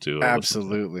good one too.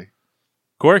 Absolutely.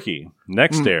 Corky,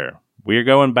 next dare. We are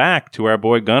going back to our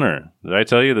boy Gunner. Did I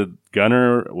tell you that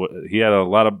Gunner, he had a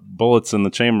lot of bullets in the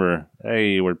chamber?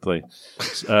 Hey, wordplay.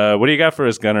 What do you got for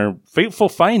us, Gunner? Fateful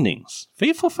Findings.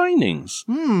 Fateful Findings.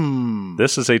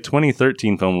 This is a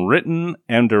 2013 film written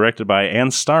and directed by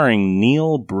and starring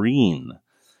Neil Breen.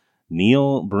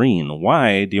 Neil Breen.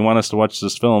 Why do you want us to watch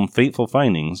this film, Fateful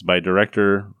Findings, by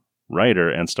director, writer,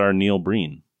 and star Neil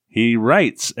Breen? He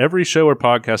writes, every show or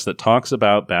podcast that talks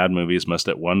about bad movies must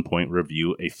at one point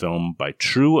review a film by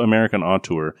true American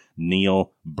auteur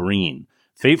Neil Breen.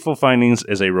 Fateful Findings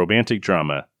is a romantic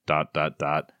drama, ...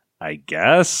 I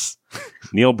guess?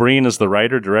 Neil Breen is the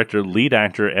writer, director, lead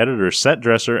actor, editor, set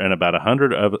dresser, and about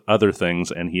 100 other things,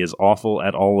 and he is awful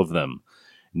at all of them.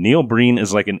 Neil Breen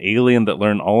is like an alien that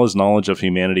learned all his knowledge of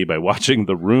humanity by watching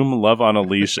The Room, Love on a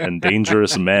Leash, and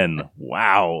Dangerous Men.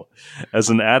 Wow. As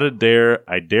an added dare,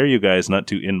 I dare you guys not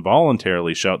to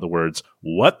involuntarily shout the words,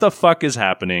 "What the fuck is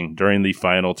happening?" during the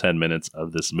final 10 minutes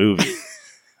of this movie.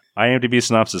 IMDb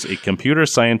synopsis, a computer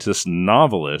scientist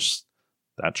novelist,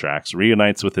 that tracks,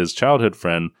 reunites with his childhood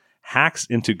friend, hacks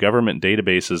into government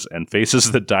databases, and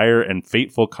faces the dire and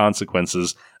fateful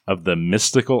consequences of the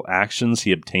mystical actions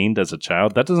he obtained as a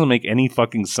child. That doesn't make any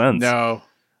fucking sense. No.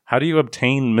 How do you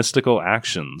obtain mystical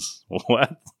actions?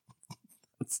 What?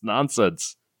 It's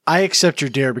nonsense. I accept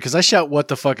your dare because I shout "what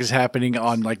the fuck is happening"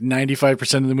 on like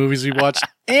 95% of the movies we watch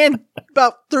and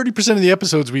about 30% of the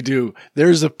episodes we do.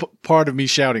 There's a part of me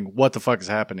shouting "what the fuck is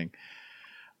happening."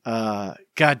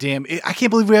 Goddamn. I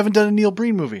can't believe we haven't done a Neil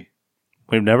Breen movie.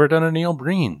 We've never done a Neil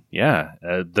Breen. Yeah.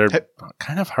 They're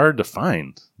kind of hard to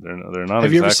find. They're not.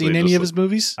 Have you ever seen any of his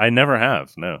movies? I never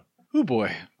have. No. Oh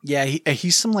boy. Yeah.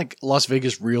 He's some like Las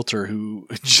Vegas realtor who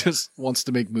just wants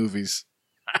to make movies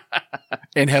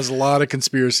and has a lot of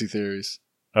conspiracy theories.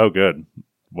 Oh, good.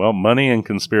 Well, money and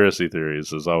conspiracy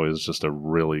theories is always just a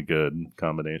really good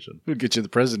combination. We'll get you the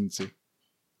presidency.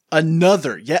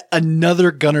 Yet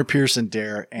another Gunnar Pearson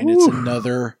dare. And it's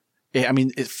another, I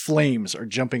mean, flames are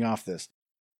jumping off this.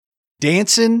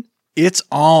 Dancing, it's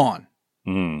on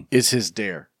is his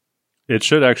dare. It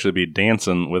should actually be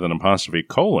dancing with an apostrophe :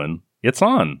 it's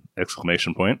on!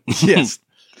 Exclamation point. Yes.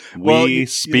 We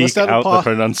speak out the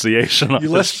pronunciation.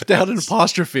 You left out an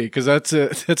apostrophe because that's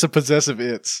a possessive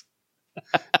it's.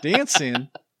 Dancing,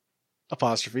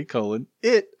 apostrophe :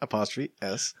 it apostrophe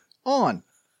s on!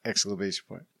 Exclamation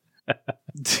point.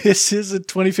 This is a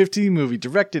 2015 movie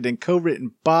directed and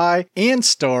co-written by and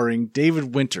starring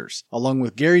David Winters, along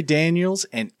with Gary Daniels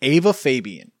and Ava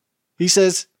Fabian. He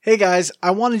says, "Hey guys,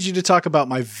 I wanted you to talk about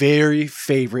my very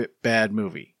favorite bad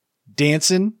movie,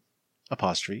 Dancing,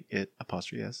 apostrophe, it,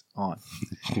 apostrophe s, on.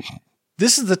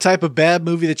 This is the type of bad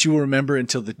movie that you will remember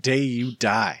until the day you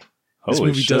die."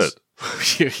 Holy shit.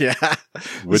 Yeah.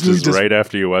 Which is right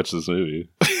after you watch this movie.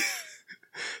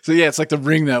 So yeah, it's like The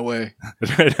Ring that way.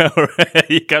 Right now, right?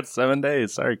 You got 7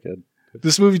 days. Sorry, kid.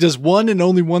 This movie does one and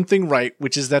only one thing right,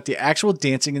 which is that the actual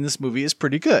dancing in this movie is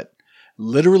pretty good.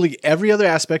 Literally every other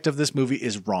aspect of this movie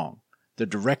is wrong. The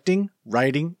directing,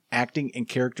 writing, acting, and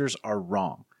characters are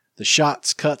wrong. The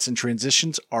shots, cuts, and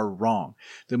transitions are wrong.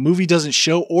 The movie doesn't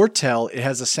show or tell. It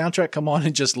has a soundtrack come on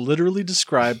and just literally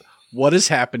describe what is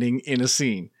happening in a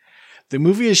scene. The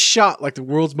movie is shot like the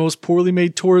world's most poorly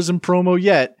made tourism promo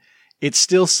yet. It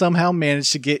still somehow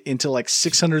managed to get into like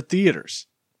 600 theaters.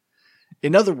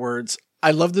 In other words, I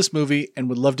love this movie and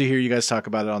would love to hear you guys talk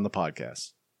about it on the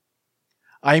podcast.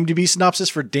 IMDb synopsis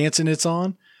for Dancing, it's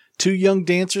on. 2 young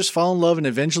dancers fall in love and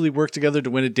eventually work together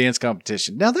to win a dance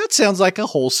competition. Now that sounds like a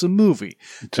wholesome movie.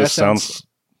 It just sounds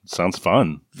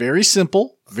fun. Very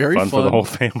simple, very fun. For the whole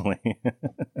family.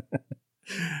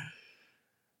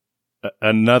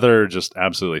 Another just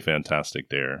absolutely fantastic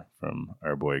dare from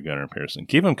our boy Gunnar Pearson.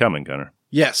 Keep them coming, Gunnar.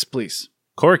 Yes, please.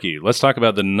 Corky, let's talk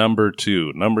about the number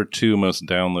two most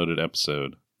downloaded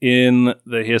episode in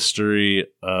the history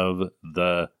of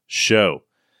the show.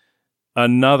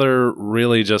 Another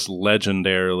really just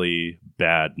legendarily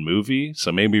bad movie.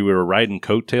 So maybe we were riding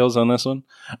coattails on this one.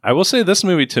 I will say this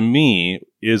movie to me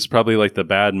is probably like the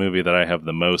bad movie that I have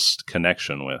the most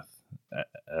connection with.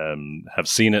 Have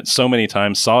seen it so many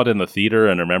times, saw it in the theater,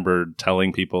 and remember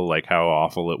telling people like how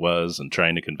awful it was and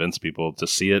trying to convince people to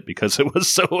see it because it was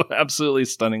so absolutely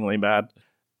stunningly bad.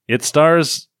 It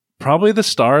stars probably the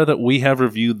star that we have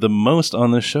reviewed the most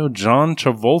on the show, John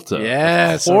Travolta.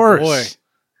 Yes, of course. Oh boy.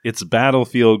 It's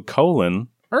Battlefield: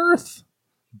 Earth.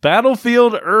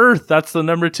 Battlefield Earth. That's the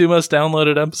number 2 most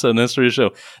downloaded episode in the history of the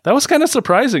show. That was kind of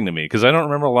surprising to me because I don't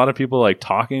remember a lot of people like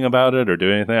talking about it or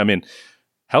doing anything. I mean,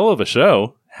 hell of a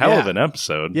show, hell of an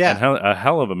episode, and a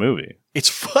hell of a movie. It's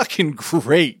fucking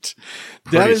great.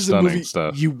 Pretty that is the movie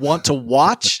stuff. You want to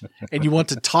watch and you want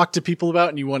to talk to people about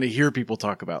and you want to hear people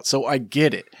talk about. So I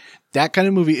get it. That kind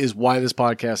of movie is why this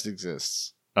podcast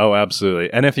exists. Oh,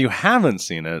 absolutely. And if you haven't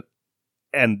seen it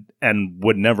and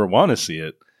would never want to see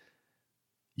it,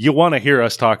 you want to hear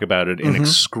us talk about it in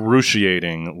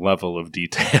excruciating level of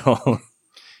detail.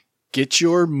 Get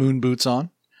your moon boots on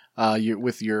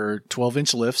with your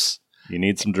 12-inch lifts. You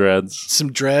need some dreads.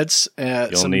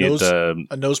 You'll some need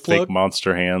a nose plug. Fake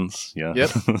monster hands. Yeah.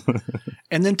 Yep.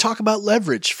 And then talk about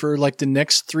leverage for like the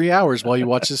next 3 hours while you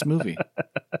watch this movie.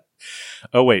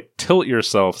 Oh, wait. Tilt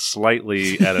yourself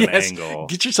slightly at an angle.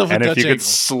 Get yourself a Dutch angle. And if you could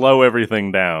slow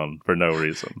everything down for no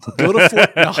reason. Go to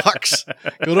Fort Knox.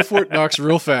 Go to Fort Knox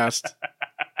real fast.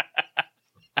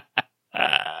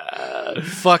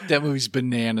 Fuck, that movie's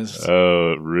bananas.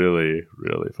 Oh, it really,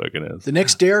 really fucking is. The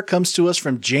next dare comes to us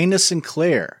from Jaina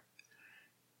Sinclair.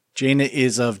 Jaina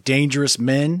is of Dangerous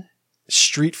Men,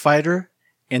 Street Fighter,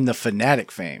 and The Fanatic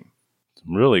fame.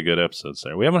 Some really good episodes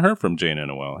there. We haven't heard from Jaina in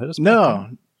a while. Hit us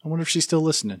No. I wonder if she's still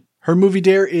listening. Her movie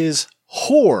dare is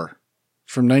Whore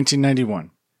from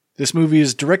 1991. This movie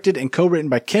is directed and co-written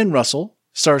by Ken Russell,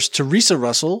 stars Teresa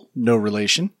Russell, no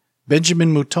relation,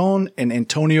 Benjamin Mouton, and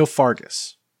Antonio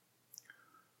Fargas.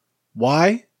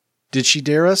 Why did she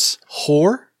dare us?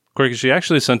 Whore? Corky, she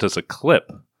actually sent us a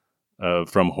clip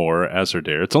from Whore as her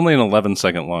dare. It's only an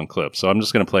 11-second long clip, so I'm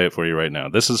just going to play it for you right now.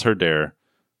 This is her dare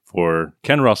for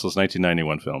Ken Russell's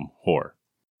 1991 film, Whore.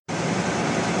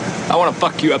 I want to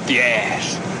fuck you up the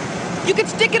ass. You can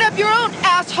stick it up your own,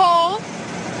 asshole.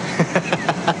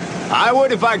 I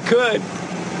would if I could.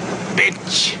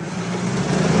 Bitch.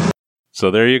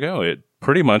 So there you go. It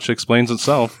pretty much explains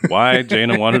itself why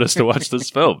Jaina wanted us to watch this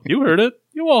film. You heard it.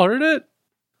 You all heard it.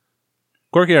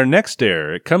 Corky, our next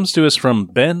dare, it comes to us from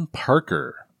Ben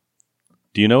Parker.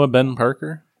 Do you know a Ben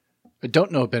Parker? I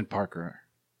don't know a Ben Parker.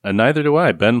 And neither do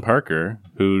I. Ben Parker,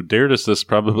 who dared us this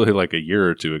probably like a year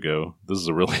or two ago. This is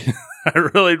a really, I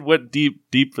really went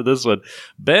deep for this one.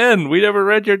 Ben, we never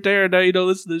read your dare. Now you don't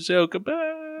listen to the show. Come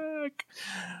back.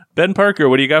 Ben Parker,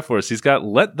 what do you got for us? He's got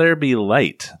Let There Be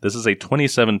Light. This is a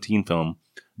 2017 film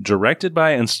directed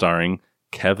by and starring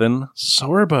Kevin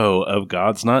Sorbo of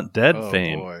God's Not Dead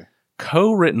fame. Boy.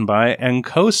 Co-written by and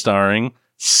co-starring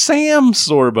Sam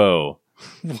Sorbo.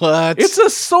 What? It's a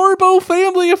Sorbo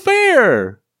family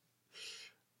affair.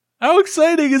 How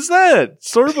exciting is that?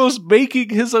 Sorbo's making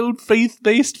his own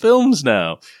faith-based films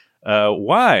now.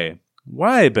 Why?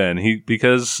 Why, Ben?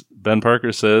 Because Ben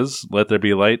Parker says Let There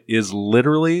Be Light is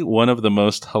literally one of the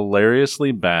most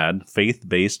hilariously bad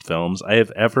faith-based films I have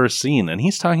ever seen. And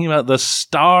he's talking about the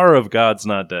star of God's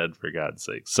Not Dead, for God's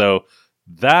sake. So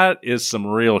that is some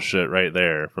real shit right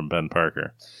there from Ben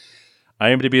Parker.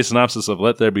 IMDb synopsis of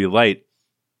Let There Be Light.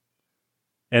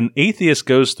 An atheist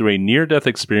goes through a near-death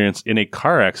experience in a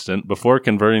car accident before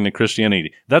converting to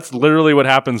Christianity. That's literally what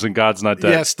happens in God's Not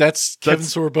Dead. Yes, that's Kevin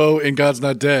Sorbo in God's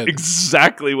Not Dead.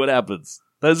 Exactly what happens.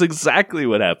 That's exactly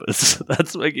what happens.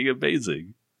 That's fucking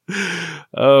amazing.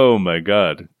 Oh my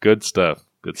God. Good stuff.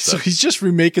 Good stuff. So he's just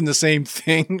remaking the same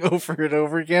thing over and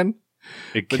over again?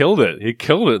 He killed it. He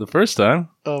killed it the first time.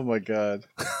 Oh my God.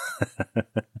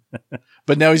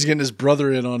 But now he's getting his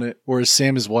brother in on it, or is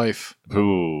Sam his wife?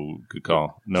 Ooh, good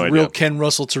call. No idea. Real Ken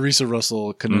Russell, Teresa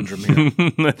Russell conundrum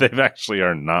here. They actually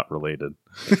are not related.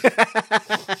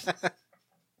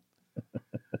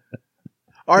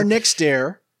 Our next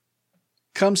dare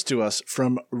comes to us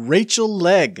from Rachel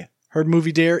Legg. Her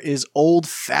movie dare is Old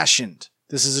Fashioned.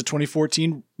 This is a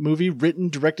 2014 movie written,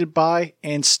 directed by,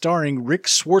 and starring Rick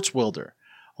Swartzwelder.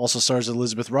 Also stars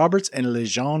Elizabeth Roberts and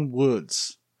Lejeune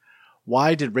Woods.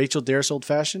 Why did Rachel dare us Old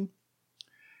Fashioned?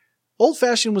 Old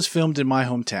Fashioned was filmed in my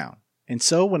hometown, and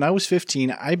so when I was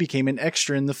 15, I became an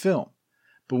extra in the film.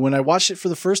 But when I watched it for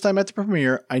the first time at the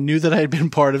premiere, I knew that I had been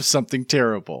part of something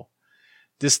terrible.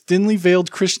 This thinly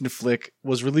veiled Christian flick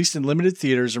was released in limited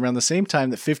theaters around the same time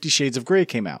that 50 Shades of Grey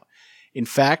came out. In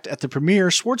fact, at the premiere,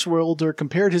 Swartzwelder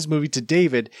compared his movie to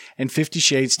David and 50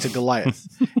 Shades to Goliath,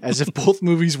 as if both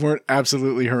movies weren't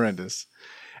absolutely horrendous.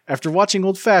 After watching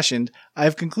Old Fashioned, I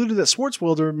have concluded that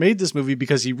Swartzwelder made this movie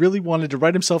because he really wanted to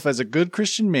write himself as a good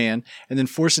Christian man and then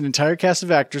force an entire cast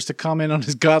of actors to comment on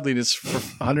his godliness for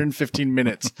 115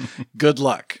 minutes. Good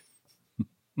luck.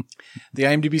 The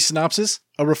IMDb synopsis: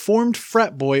 a reformed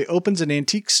frat boy opens an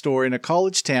antique store in a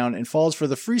college town and falls for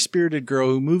the free-spirited girl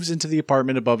who moves into the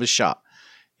apartment above his shop.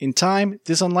 In time,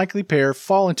 this unlikely pair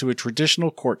fall into a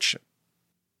traditional courtship.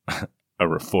 A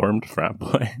reformed frat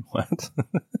boy? What?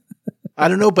 I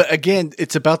don't know, but again,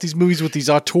 it's about these movies with these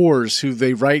auteurs who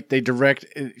they write, they direct.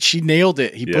 She nailed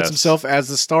it. He puts himself as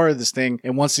the star of this thing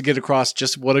and wants to get across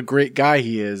just what a great guy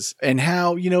he is and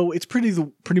how, it's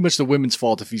pretty much the women's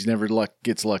fault if he's never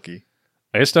gets lucky.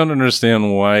 I just don't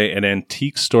understand why an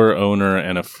antique store owner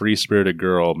and a free-spirited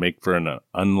girl make for an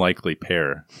unlikely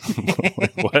pair.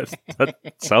 What? That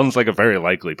sounds like a very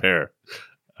likely pair.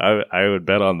 I would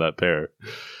bet on that pair.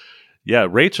 Yeah,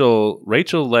 Rachel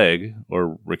Legge,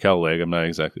 or Raquel Legge, I'm not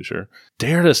exactly sure,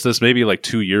 dared us this maybe like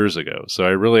 2 years ago. So I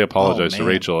really apologize to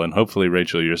Rachel, and hopefully,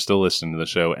 Rachel, you're still listening to the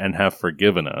show and have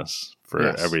forgiven us for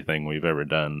everything we've ever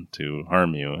done to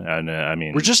harm you. And I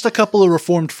mean, we're just a couple of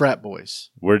reformed frat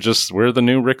boys. We're the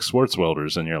new Rick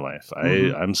Swartzwelders in your life.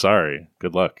 Mm-hmm. I'm sorry.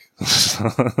 Good luck.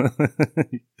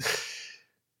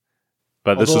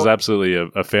 But this is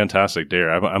absolutely a fantastic dare.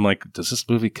 I'm like, does this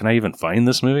movie, can I even find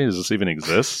this movie? Does this even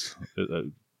exist?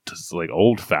 It's like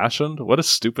Old Fashioned? What a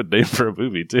stupid name for a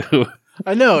movie, too.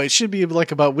 I know. It should be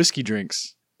like about whiskey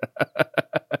drinks.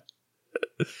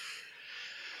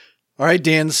 All right,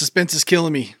 Dan, the suspense is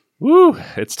killing me. Woo,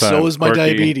 it's time. So is my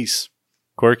diabetes.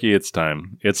 Corky, it's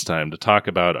time. It's time to talk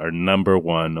about our number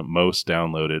one most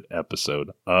downloaded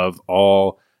episode of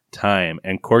all time.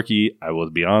 And Corky, I will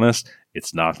be honest,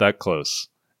 it's not that close.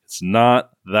 It's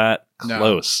not that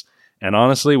close. No. And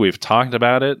honestly, we've talked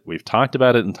about it. We've talked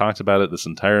about it and talked about it this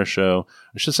entire show.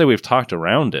 I should say we've talked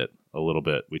around it a little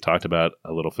bit. We talked about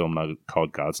a little film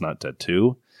called God's Not Dead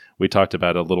 2. We talked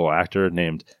about a little actor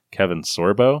named Kevin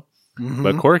Sorbo. Mm-hmm.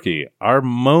 But Corky, our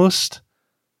most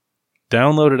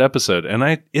downloaded episode,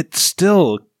 and it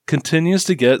still continues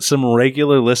to get some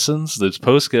regular listens. Those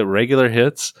posts get regular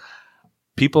hits.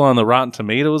 People on the Rotten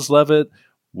Tomatoes love it.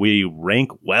 We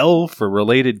rank well for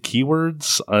related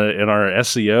keywords in our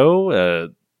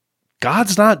SEO.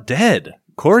 God's Not Dead,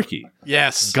 Corky.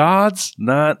 Yes. God's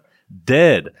Not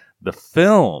Dead, the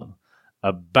film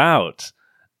about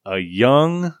a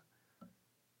young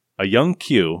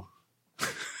Q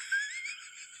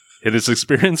in his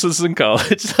experiences in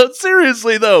college. No,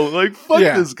 seriously, though, like, fuck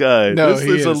this guy. No, this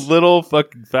is a little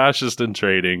fucking fascist in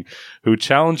training who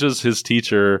challenges his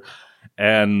teacher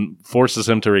and forces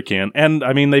him to recant. And,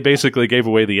 I mean, they basically gave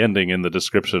away the ending in the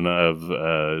description of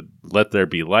Let There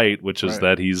Be Light, which is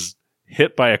that he's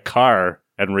hit by a car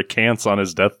and recants on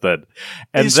his deathbed.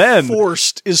 And then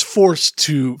forced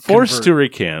to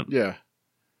recant. Yeah.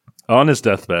 On his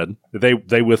deathbed.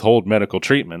 They withhold medical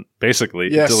treatment, basically,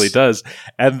 until he does.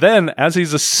 And then, as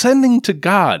he's ascending to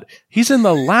God, he's in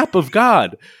the lap of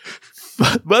God.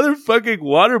 Motherfucking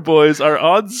water boys are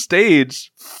on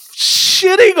stage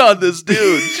shitting on this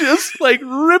dude, just like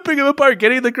ripping him apart,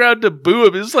 getting the crowd to boo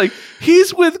him. It's like,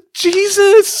 he's with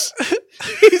Jesus.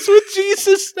 He's with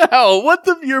Jesus now.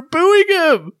 You're booing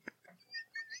him.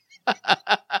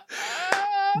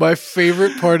 My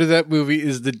favorite part of that movie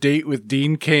is the date with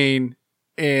Dean Cain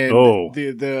and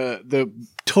the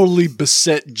totally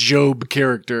beset Job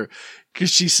character, because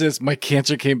she says, my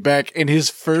cancer came back, and his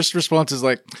first response is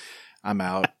like, I'm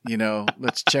out,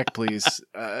 let's check, please.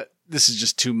 This is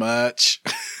just too much.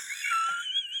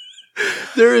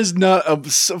 There is not a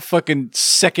fucking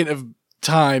second of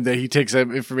time that he takes that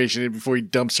information in before he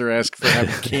dumps her ass for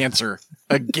having cancer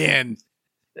again.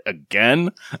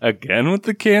 Again with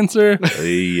the cancer.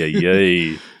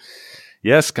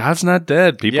 Yes, God's Not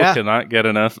Dead. People cannot get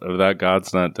enough of that.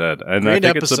 God's Not Dead. And great I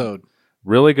think episode. It's a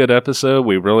really good episode.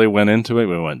 We really went into it.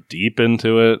 We went deep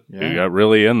into it. Yeah. We got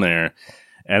really in there.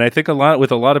 And I think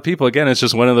with a lot of people, again, it's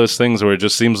just one of those things where it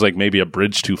just seems like maybe a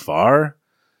bridge too far.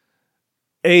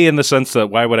 In the sense that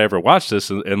why would I ever watch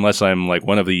this unless I'm like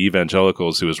one of the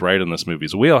evangelicals who is right in this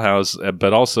movie's wheelhouse,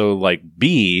 but also like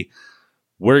B,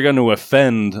 we're going to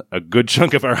offend a good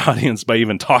chunk of our audience by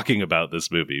even talking about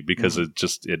this movie because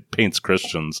it paints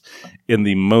Christians in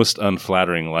the most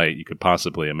unflattering light you could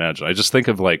possibly imagine. I just think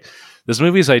of like this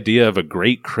movie's idea of a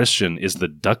great Christian is the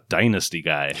Duck Dynasty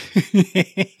guy.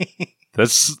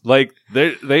 That's like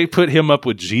they put him up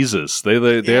with Jesus.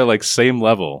 They're like same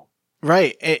level.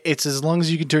 Right. It's as long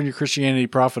as you can turn your Christianity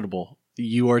profitable,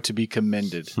 you are to be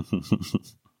commended.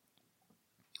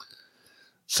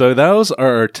 So those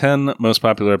are our 10 most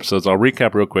popular episodes. I'll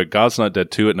recap real quick. God's Not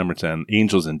Dead 2 at number 10.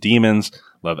 Angels and Demons.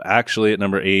 Love Actually at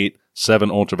number 8. 7,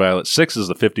 Ultraviolet. 6 is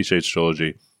the 50 Shades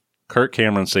trilogy. Kirk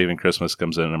Cameron's Saving Christmas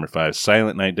comes in at number 5.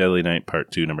 Silent Night, Deadly Night, Part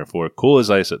 2, number 4. Cool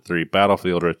as Ice at 3.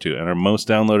 Battlefield at 2. And our most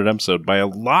downloaded episode by a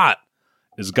lot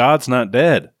is God's Not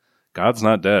Dead. God's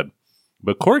Not Dead.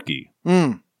 But Corky.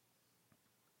 Not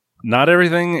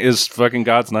everything is fucking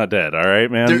God's Not Dead, all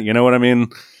right, man? You know what I mean?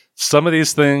 Some of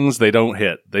these things, they don't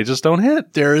hit. They just don't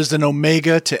hit. There is an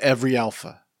omega to every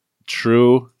alpha.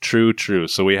 True.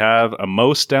 So we have a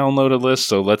most downloaded list,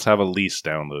 so let's have a least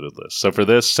downloaded list. So for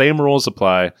this, same rules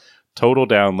apply. Total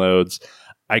downloads.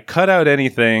 I cut out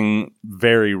anything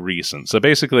very recent. So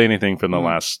basically anything from the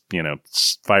last,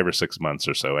 5 or 6 months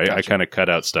or so. I kind of cut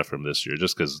out stuff from this year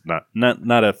just because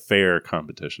not a fair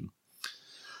competition.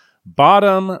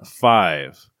 Bottom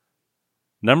 5.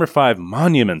 Number 5,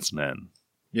 Monuments Men.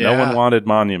 Yeah. No one wanted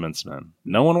Monuments Men.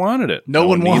 No one wanted it. No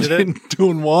one wanted it. No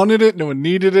one wanted it. No one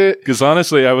needed it. Because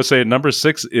honestly, I would say number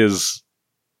 6 is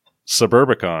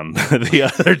Suburbicon, the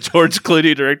other George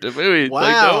Clooney directed movie. Wow.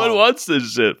 Like, no one wants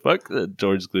this shit. Fuck the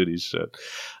George Clooney shit.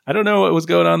 I don't know what was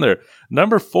going on there.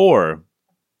 Number 4.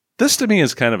 This to me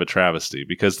is kind of a travesty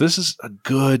because this is a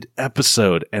good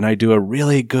episode and I do a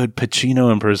really good Pacino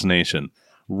impersonation.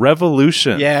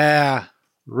 Revolution. Yeah.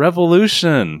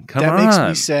 Revolution. Come on. That makes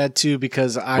me sad too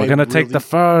because We're going to take the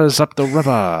furs up the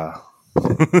river.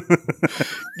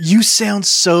 You sound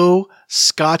so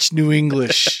Scotch New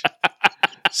English.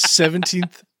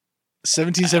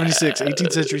 1776,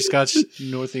 18th century Scotch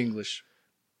North English.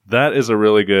 That is a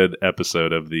really good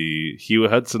episode of the Hugh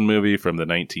Hudson movie from the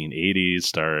 1980s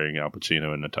starring Al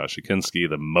Pacino and Natasha Kinski,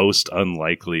 the most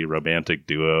unlikely romantic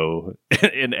duo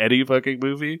in any fucking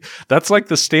movie. That's like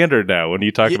the standard now when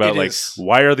you talk about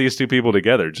why are these two people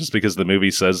together? Just because the movie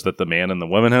says that the man and the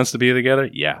woman has to be together?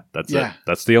 Yeah, that's it.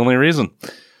 That's the only reason.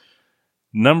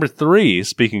 Number 3,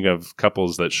 speaking of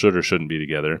couples that should or shouldn't be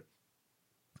together,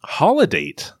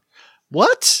 Holiday.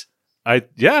 What? I I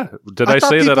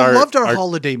say that our loved our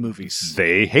holiday movies?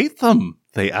 They hate them.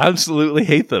 They absolutely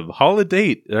hate them.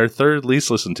 Holiday, our third least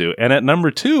listened to, and at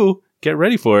number 2, get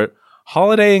ready for it.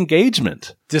 Holiday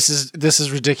Engagement. This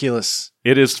is ridiculous.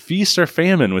 It is feast or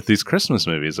famine with these Christmas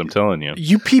movies. I'm telling you.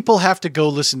 You people have to go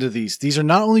listen to these. These are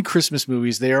not only Christmas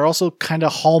movies; they are also kind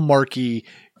of Hallmarky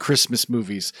Christmas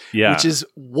movies. Yeah, which is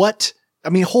what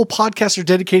whole podcasts are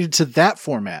dedicated to that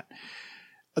format.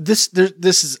 This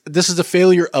is a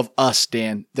failure of us,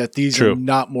 Dan, that these are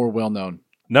not more well known.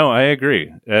 No, I agree.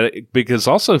 Because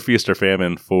also Feast or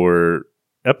Famine for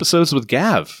episodes with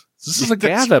Gav. This is a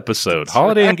Gav episode.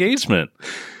 Holiday Engagement.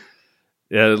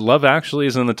 Love Actually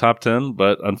is in the top 10,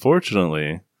 but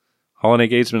unfortunately, Holiday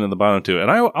Engagement in the bottom 2.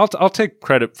 And I'll take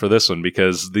credit for this one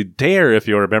because the Dare, if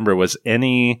you remember, was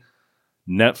any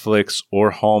Netflix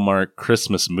or Hallmark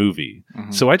Christmas movie.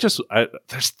 Mm-hmm. So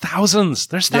there's thousands.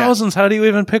 How do you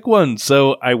even pick one?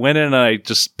 So I went in and I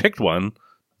just picked one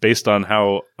based on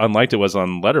how unliked it was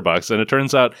on Letterboxd, and it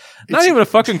turns out not even a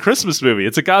fucking Christmas movie.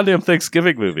 It's a goddamn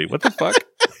Thanksgiving movie. What the fuck?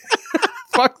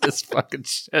 Fuck this fucking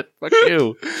shit. Fuck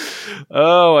you.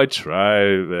 Oh, I try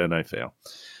and I fail.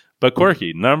 But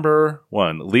Corky, number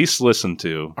 1, least listened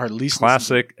to, our least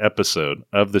classic episode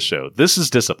of the show. This is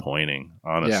disappointing,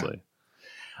 honestly. Yeah.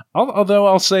 Although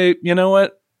I'll say, you know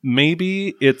what?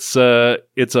 Maybe it's a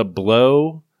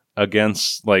blow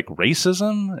against like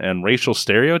racism and racial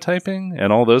stereotyping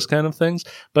and all those kind of things,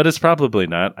 but it's probably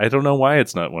not. I don't know why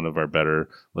it's not one of our better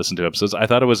listened to episodes. I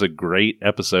thought it was a great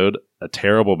episode, a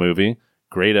terrible movie,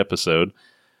 great episode.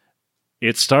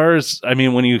 It stars,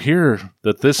 when you hear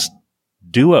that this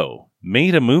duo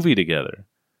made a movie together,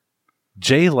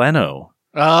 Jay Leno.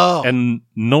 Oh. And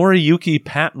Noriyuki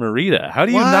Pat Morita. How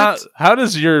do you how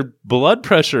does your blood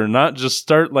pressure not just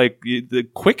start like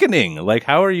quickening? Like,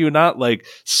 how are you not like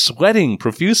sweating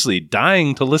profusely,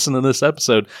 dying to listen to this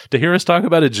episode to hear us talk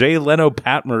about a Jay Leno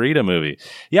Pat Morita movie?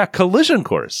 Yeah, Collision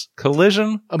Course.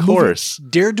 Collision Course.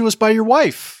 Dared to us by your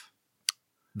wife.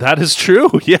 That is true.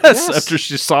 Yes. After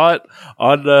she saw it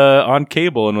on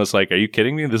cable and was like, "Are you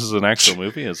kidding me? This is an actual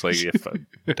movie." It's like,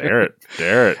 dare it.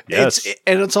 Yes.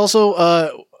 It's also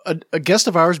a guest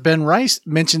of ours, Ben Rice,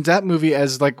 mentioned that movie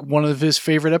as like one of his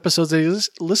favorite episodes that he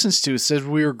listens to. Says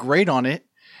we were great on it.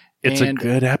 It's a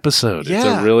good episode. Yeah.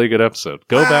 It's a really good episode.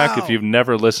 Go back if you've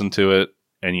never listened to it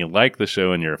and you like the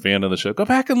show and you're a fan of the show. Go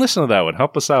back and listen to that one.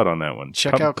 Help us out on that one.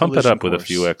 Pump it up with a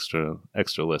few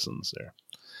extra listens there.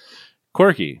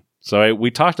 Corky. So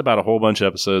we talked about a whole bunch of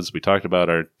episodes. We talked about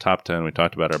our top 10. We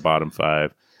talked about our bottom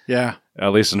 5. Yeah.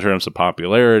 At least in terms of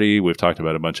popularity. We've talked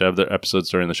about a bunch of other episodes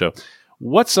during the show.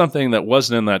 What's something that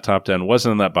wasn't in that top 10,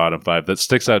 wasn't in that bottom 5, that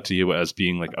sticks out to you as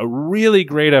being like a really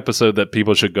great episode that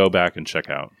people should go back and check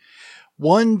out?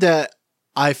 One that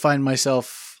I find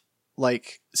myself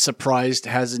like surprised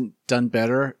hasn't done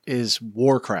better is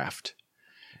Warcraft.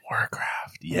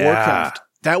 Yeah. Warcraft.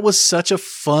 That was such a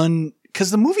fun,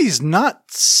 because the movie is not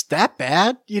that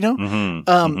bad, you know?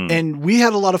 And we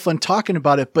had a lot of fun talking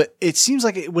about it, but it seems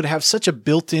like it would have such a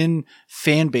built-in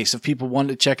fan base of people wanting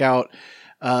to check out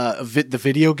the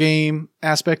video game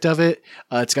aspect of it.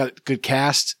 It's got a good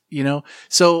cast, you know?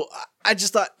 So I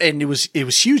just thought, and it was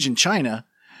huge in China.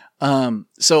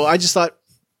 So I just thought,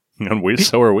 And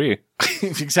so are we.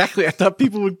 exactly. I thought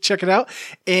people would check it out.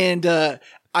 And,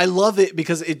 I love it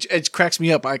because it cracks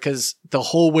me up because the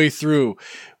whole way through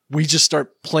we just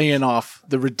start playing off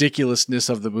the ridiculousness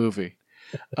of the movie.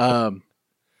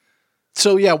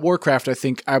 So yeah, Warcraft, I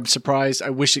think I'm surprised.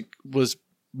 I wish it was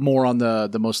more on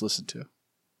the most listened to.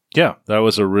 Yeah, that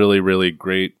was a really, really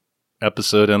great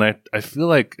episode. And I feel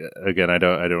like, again, I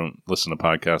don't listen to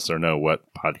podcasts or know what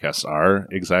podcasts are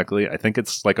exactly. I think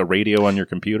it's like a radio on your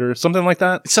computer, something like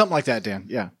that. Something like that, Dan.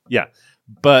 Yeah. Yeah.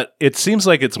 But it seems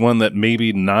like it's one that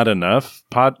maybe not enough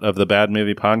of the Bad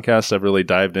Movie Podcast have really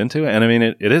dived into. And I mean,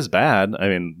 it is bad. I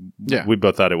mean, Yeah. we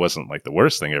both thought it wasn't like the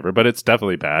worst thing ever, but it's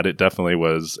definitely bad. It definitely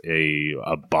was a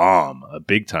bomb, a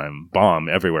big time bomb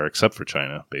everywhere except for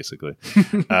China, basically.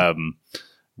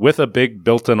 With a big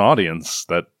built-in audience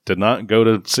that did not go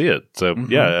to see it. So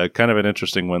yeah, kind of an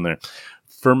interesting one there.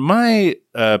 For my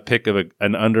pick of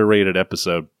an underrated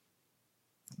episode,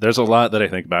 there's a lot that I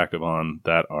think back on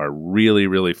that are really,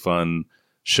 really fun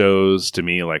shows to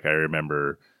me. Like I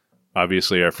remember,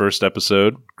 obviously, our first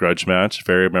episode, Grudge Match,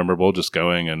 very memorable, just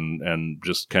going and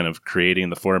just kind of creating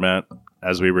the format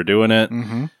as we were doing it.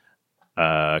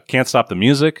 Can't Stop the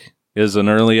Music is an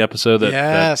early episode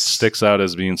that sticks out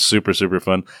as being super, super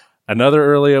fun. Another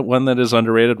early one that is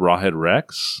underrated, Rawhead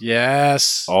Rex.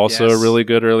 Yes. Also a really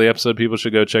good early episode people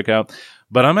should go check out.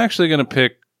 But I'm actually going to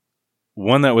pick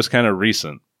one that was kind of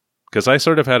recent, because I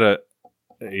sort of had a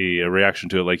reaction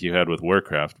to it like you had with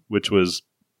Warcraft, which was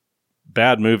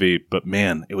bad movie, but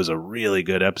man, it was a really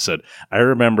good episode. I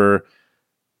remember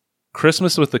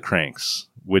Christmas with the Cranks,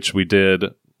 which we did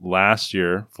last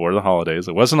year for the holidays.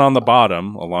 It wasn't on the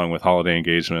bottom, along with Holiday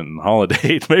Engagement and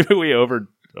Holiday. Maybe we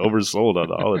oversold on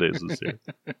the holidays this year.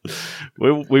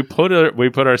 we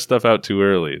put our stuff out too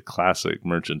early. Classic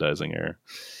merchandising error.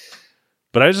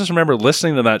 But I just remember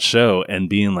listening to that show and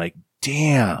being like,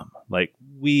 damn, like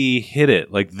we hit it.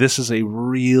 Like this is a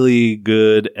really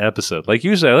good episode. Like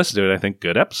usually I listen to it, I think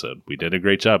good episode. We did a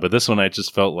great job. But this one I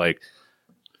just felt like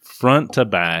front to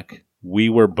back, we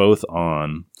were both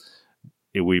on.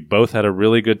 We both had a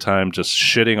really good time just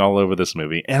shitting all over this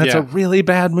movie. And it's a really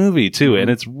bad movie, too. And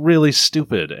it's really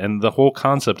stupid. And the whole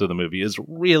concept of the movie is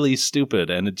really stupid.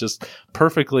 And it just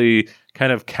perfectly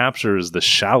kind of captures the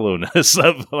shallowness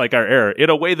of like our era in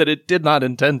a way that it did not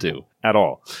intend to at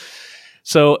all.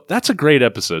 So that's a great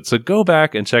episode. So go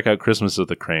back and check out Christmas with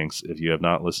the Cranks if you have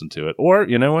not listened to it. Or,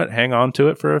 you know what? Hang on to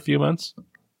it for a few months.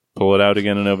 Pull it out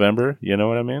again in November. You know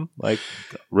what I mean? Like,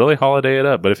 really holiday it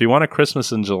up. But if you want a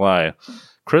Christmas in July,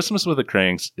 Christmas with the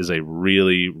Cranks is a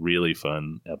really, really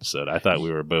fun episode. I thought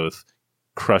we were both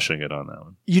crushing it on that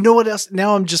one. You know what else?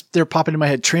 Now they're popping in my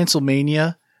head.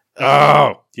 Transylvania.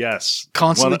 Oh, yes.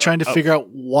 Constantly trying to figure out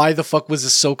why the fuck was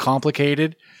this so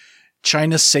complicated.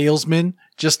 China Salesman.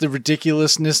 Just the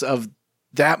ridiculousness of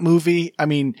that movie. I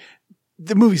mean,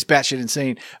 the movie's batshit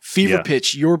insane. Fever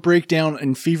Pitch, your breakdown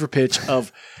in Fever Pitch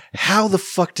of how the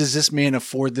fuck does this man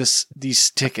afford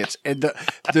these tickets? And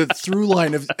the through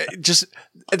line of just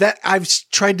that I've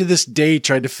tried to this day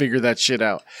to figure that shit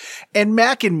out. And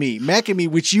Mac and Me,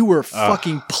 which you were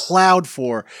fucking plowed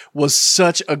for, was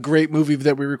such a great movie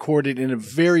that we recorded in a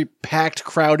very packed,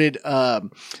 crowded,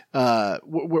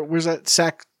 where's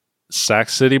that? Sac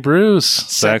City Brews.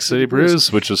 Sac City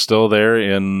Brews, which is still there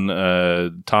in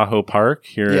Tahoe Park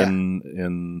here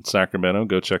in Sacramento.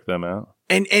 Go check them out.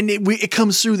 And it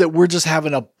comes through that we're just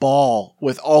having a ball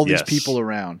with all these people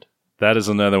around. That is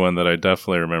another one that I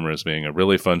definitely remember as being a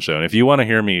really fun show. And if you want to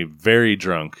hear me very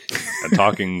drunk and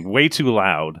talking way too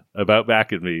loud about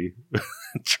Back at Me,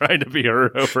 trying to be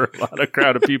heard over a lot of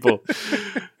crowd of people,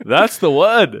 that's the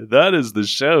one. That is the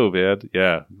show, man.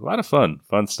 Yeah, a lot of fun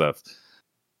stuff.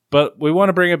 But we want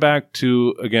to bring it back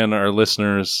to, again, our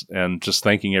listeners and just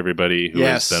thanking everybody who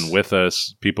has been with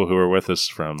us, people who are with us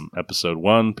from episode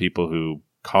 1, people who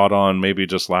caught on maybe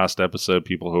just last episode,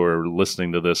 people who are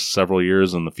listening to this several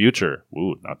years in the future.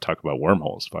 Ooh, not talk about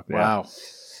wormholes. Fuck that. Wow.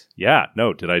 Yeah,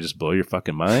 no, did I just blow your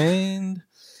fucking mind?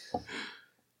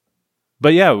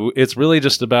 But yeah, it's really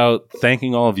just about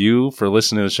thanking all of you for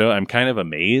listening to the show. I'm kind of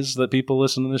amazed that people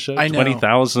listen to the show. I know.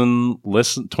 20,000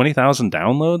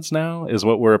 downloads now is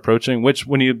what we're approaching, which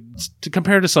when you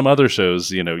compare to some other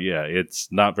shows, yeah, it's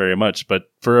not very much, but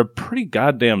for a pretty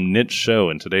goddamn niche show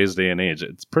in today's day and age,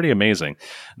 it's pretty amazing.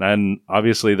 And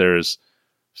obviously there's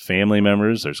family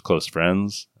members, there's close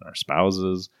friends, our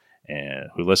spouses, and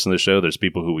who listen to the show. There's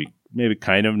people who we maybe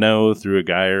kind of know through a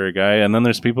guy, and then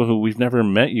there's people who we've never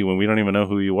met you and we don't even know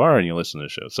who you are and you listen to the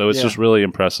show. So it's just really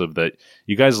impressive that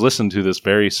you guys listen to this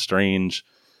very strange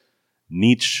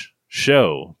niche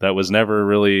show that was never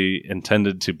really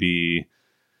intended to be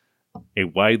a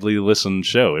widely listened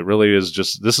show. It really is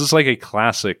just, this is like a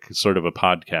classic sort of a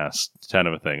podcast kind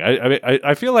of a thing.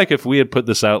 I feel like if we had put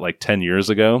this out like 10 years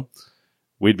ago,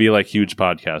 we'd be like huge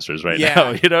podcasters right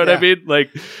now. You know what I mean?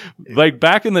 Like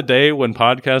back in the day when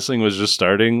podcasting was just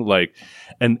starting, like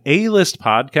an A-list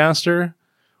podcaster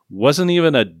wasn't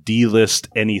even a D-list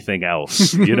anything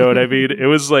else. You know what I mean? It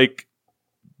was like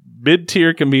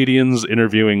mid-tier comedians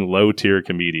interviewing low-tier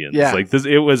comedians. Yeah. Like this,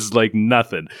 it was like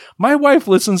nothing. My wife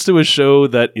listens to a show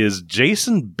that is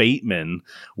Jason Bateman,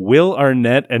 Will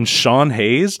Arnett, and Sean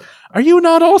Hayes. Are you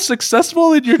not all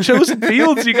successful in your chosen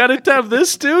fields? You got to have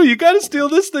this too? You got to steal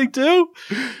this thing too?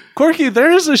 Corky,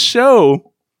 there is a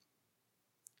show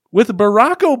with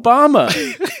Barack Obama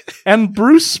and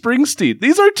Bruce Springsteen.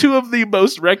 These are two of the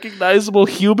most recognizable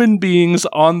human beings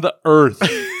on the earth.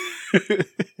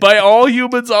 By all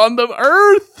humans on the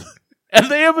earth, and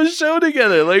they have a show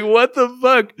together. Like, what the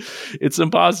fuck? It's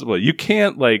impossible. You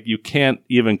can't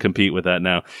even compete with that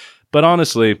now. But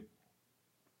honestly,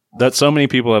 that so many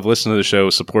people have listened to the show,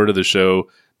 supported the show,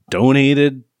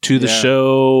 donated to the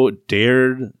show,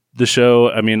 dared the show.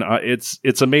 I mean,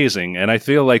 it's amazing. And I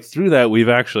feel like through that, we've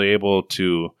actually able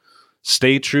to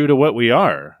stay true to what we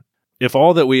are. If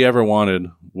all that we ever wanted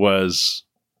was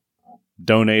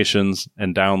donations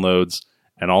and downloads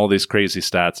and all these crazy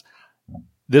stats,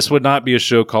 this would not be a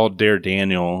show called Dare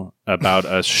Daniel about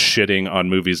us shitting on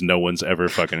movies no one's ever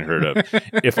fucking heard of.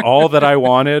 If all that I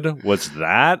wanted was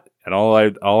that, and all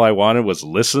I wanted was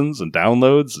listens and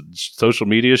downloads and social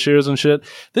media shares and shit,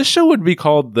 this show would be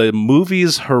called the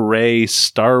Movies Hooray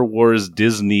Star Wars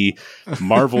Disney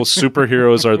Marvel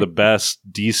Superheroes Are the Best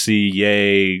DC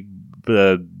Yay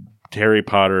Harry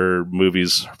Potter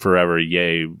Movies Forever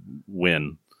Yay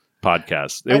Win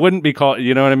podcast. It wouldn't be called,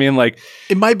 you know what I mean? Like,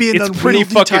 it might be it's pretty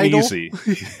fucking title. easy.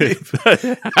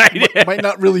 Might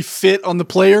not really fit on the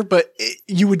player, but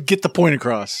you would get the point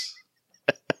across.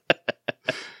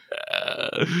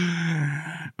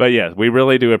 But yeah, we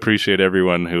really do appreciate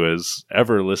everyone who has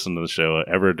ever listened to the show,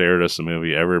 ever dared us a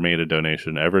movie, ever made a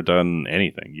donation, ever done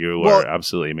anything. You are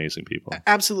absolutely amazing people.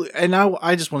 Absolutely. And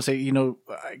I just want to say,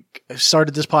 I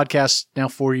started this podcast now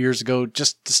 4 years ago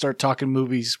just to start talking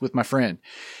movies with my friend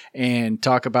and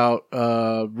talk about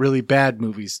really bad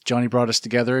movies. Johnny brought us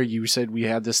together. You said we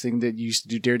had this thing that you used to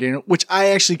do, Dare Daniel, which I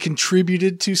actually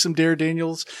contributed to some Dare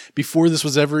Daniels before this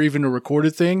was ever even a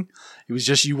recorded thing. It was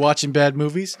just you watching bad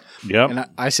movies. Yep. And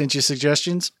I sent you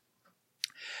suggestions.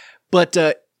 But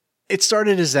it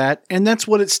started as that, and that's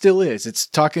what it still is. It's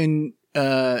talking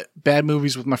bad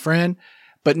movies with my friend,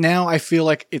 but now I feel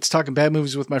like it's talking bad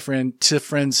movies with my friend to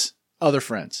friends, other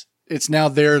friends. It's now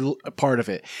their part of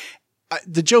it.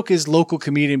 The joke is local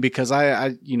comedian because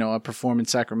I perform in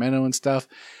Sacramento and stuff.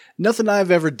 Nothing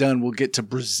I've ever done will get to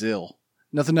Brazil.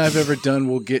 Nothing I've ever done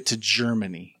will get to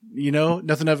Germany.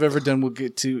 Nothing I've ever done will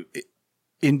get to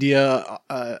India,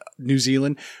 New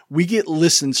Zealand. We get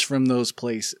listens from those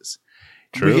places.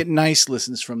 True. We get nice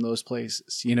listens from those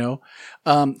places,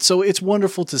 So it's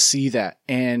wonderful to see that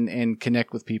and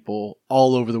connect with people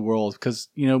all over the world because,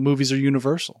 movies are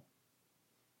universal.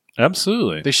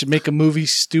 Absolutely. They should make a movie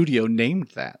studio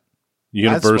named that.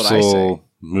 Universal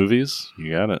Movies.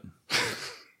 You got it.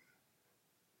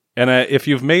 And if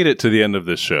you've made it to the end of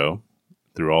this show,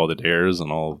 through all the dares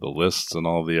and all of the lists and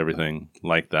all of the everything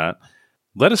like that,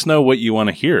 let us know what you want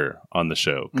to hear on the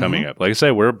show coming up. Like I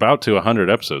say, we're about to 100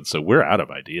 episodes, so we're out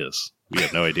of ideas. We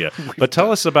have no idea. But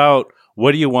tell us about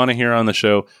what do you want to hear on the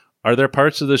show? Are there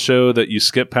parts of the show that you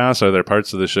skip past? Are there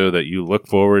parts of the show that you look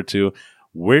forward to?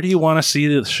 Where do you want to see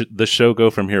the show go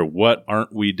from here? What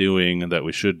aren't we doing that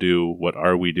we should do? What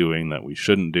are we doing that we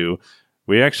shouldn't do?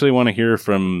 We actually want to hear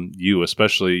from you,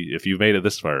 especially if you've made it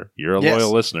this far. You're a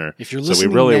loyal listener, if you're so we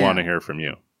listening really now, want to hear from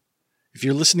you. If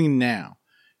you're listening now,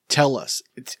 tell us.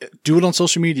 Do it on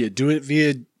social media. Do it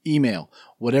via email.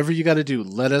 Whatever you got to do,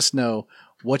 let us know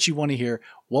what you want to hear,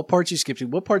 what parts you skip to,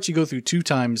 what parts you go through 2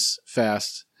 times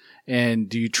fast, and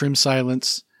do you trim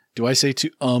silence? Do I say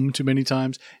too many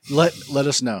times? Let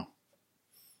us know.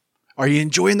 Are you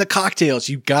enjoying the cocktails?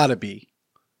 You gotta be.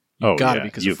 You gotta be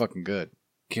because you they're fucking good.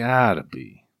 Gotta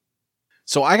be.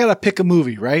 So I gotta pick a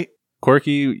movie, right?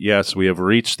 Corky, yes, we have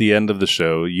reached the end of the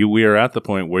show. We are at the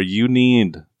point where you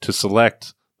need to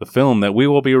select the film that we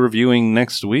will be reviewing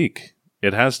next week.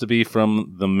 It has to be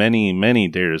from the many, many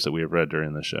dares that we have read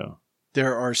during the show.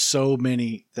 There are so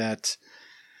many that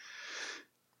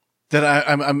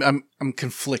I'm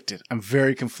conflicted. I'm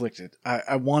very conflicted.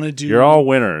 I want to do. You're all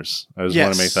winners. I just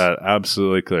want to make Yes. that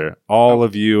absolutely clear. All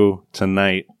of you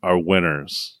tonight are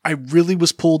winners. I really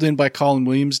was pulled in by Colin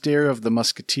Williams' dare of The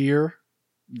Musketeer.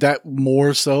 That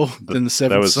more so than The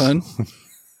Seventh Son.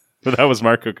 But that was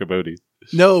Marco Cabote.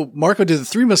 No, Marco did The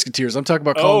Three Musketeers. I'm talking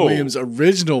about Colin Williams'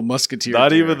 original Musketeer. Not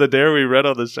dare. even the dare we read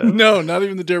on the show. No, not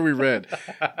even the dare we read.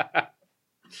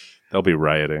 They'll be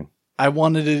rioting. I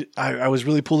wanted to. I was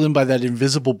really pulled in by that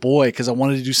Invisible Boy because I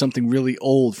wanted to do something really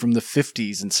old from the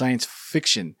 50s in science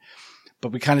fiction.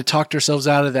 But we kind of talked ourselves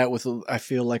out of that with, I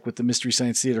feel like, with the Mystery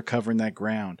Science Theater covering that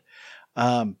ground.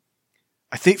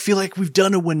 I feel like we've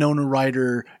done a Winona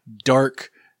Ryder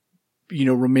dark,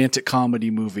 romantic comedy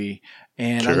movie.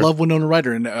 And I Sure. love Winona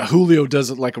Ryder. And Julio does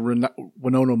it like a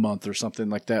Winona month or something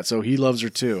like that. So he loves her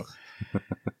too.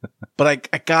 But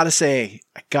I gotta say,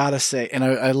 and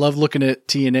I love looking at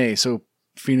TNA. So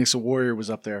Phoenix a Warrior was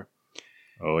up there.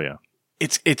 Oh, yeah.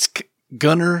 It's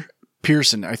Gunnar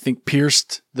Pearson. I think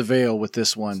pierced the veil with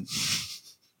this one.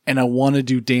 And I want to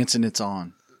do Dancing It's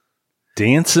On.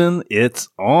 Dancing, it's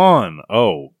on.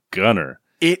 Oh, Gunner.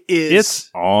 It is. It's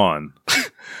on.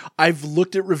 I've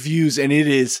looked at reviews and it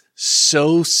is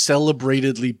so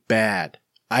celebratedly bad.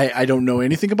 I don't know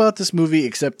anything about this movie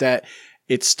except that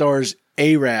it stars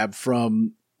Arab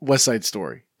from West Side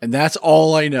Story. And that's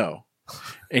all I know.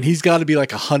 And he's got to be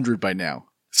like 100 by now.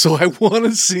 So I want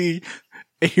to see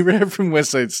Arab from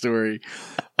West Side Story,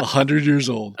 100 years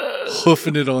old,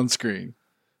 hoofing it on screen.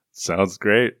 Sounds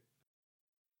great.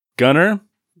 Gunner,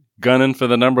 gunning for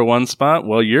the number one spot.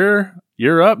 Well, you're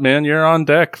up, man. You're on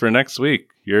deck for next week.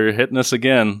 You're hitting us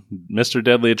again. Mr.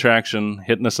 Deadly Attraction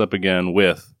hitting us up again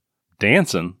with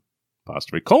Dancing,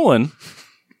 apostrophe colon,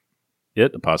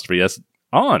 it apostrophe S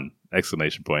on,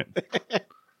 exclamation point.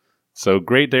 So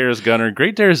great dares, Gunner.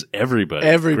 Great dares, everybody.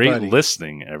 Everybody. Great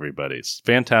listening, everybody.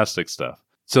 Fantastic stuff.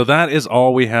 So that is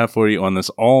all we have for you on this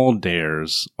all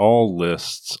dares, all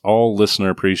lists, all listener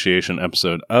appreciation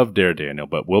episode of Dare Daniel.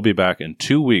 But we'll be back in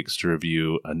 2 weeks to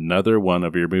review another one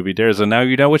of your movie dares. And now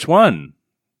you know which one.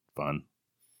 Fun.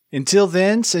 Until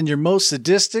then, send your most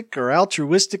sadistic or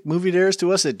altruistic movie dares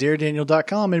to us at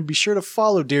daredaniel.com and be sure to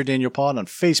follow Dare Daniel Pod on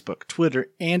Facebook, Twitter,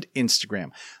 and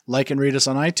Instagram. Like and rate us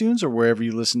on iTunes or wherever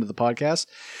you listen to the podcast.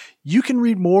 You can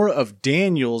read more of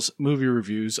Daniel's movie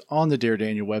reviews on the Dare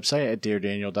Daniel website at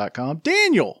daredaniel.com.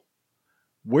 Daniel,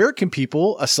 where can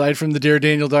people, aside from the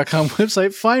daredaniel.com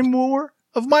website, find more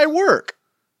of my work?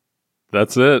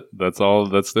 That's it. That's all.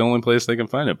 That's the only place they can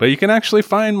find it. But you can actually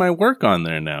find my work on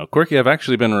there now. Corky, I've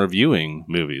actually been reviewing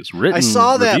movies. Written I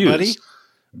saw that, reviews, buddy.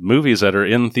 Movies that are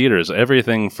in theaters.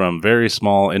 Everything from very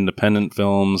small independent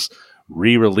films,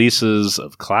 re-releases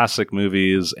of classic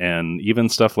movies, and even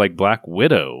stuff like Black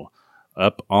Widow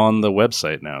up on the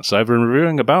website now. So I've been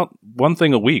reviewing about one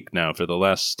thing a week now for the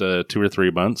last 2 or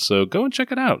 3 months. So go and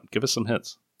check it out. Give us some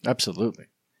hits. Absolutely.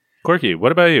 Corky,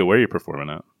 what about you? Where are you performing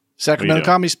at? Sacramento doing?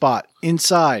 Comedy Spot,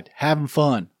 inside, having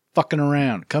fun, fucking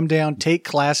around. Come down, take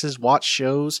classes, watch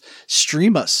shows,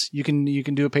 stream us. You can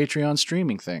do a Patreon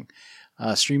streaming thing.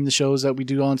 Stream the shows that we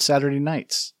do on Saturday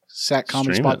nights.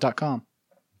 SatComedySpot.com.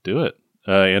 Do it.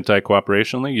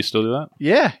 Anti-Cooperation League, you still do that?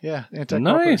 Yeah.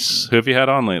 Nice. Who have you had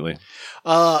on lately?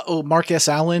 Mark S.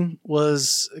 Allen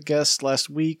was a guest last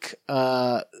week.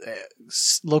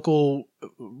 Local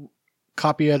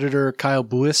copy editor Kyle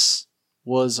Buis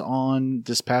was on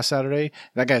this past Saturday.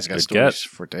 That guy's got Good stories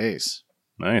get. for days.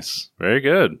 Nice. Very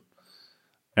good.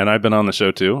 And I've been on the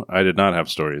show too. I did not have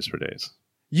stories for days.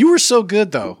 You were so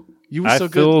good, though. You were I so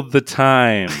good. filled the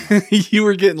time. You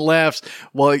were getting laughs.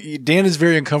 Well, Dan is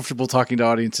very uncomfortable talking to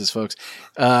audiences, folks,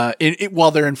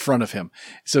 while they're in front of him.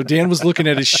 So Dan was looking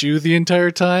at his shoe the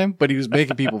entire time, but he was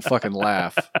making people fucking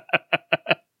laugh.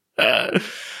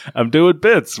 I'm doing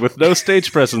bits with no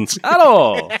stage presence at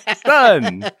all.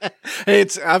 Done. Hey,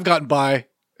 I've gotten by.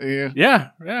 Yeah.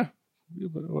 Yeah.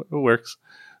 It works.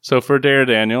 So for Dare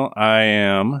Daniel, I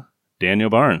am Daniel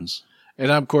Barnes.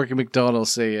 And I'm Corky McDonald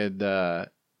saying, I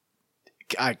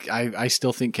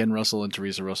still think Ken Russell and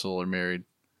Teresa Russell are married.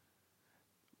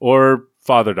 Or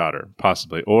father-daughter,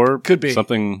 possibly. Or Could be.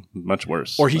 something much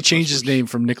worse. Or he Much changed his worse. name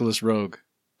from Nicholas Rogue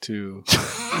to...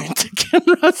 to Ken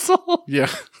Russell.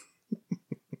 Yeah.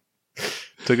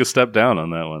 Took a step down on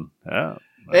that one. Yeah.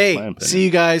 my Hey, opinion. see you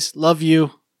guys. Love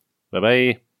you. Bye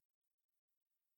bye.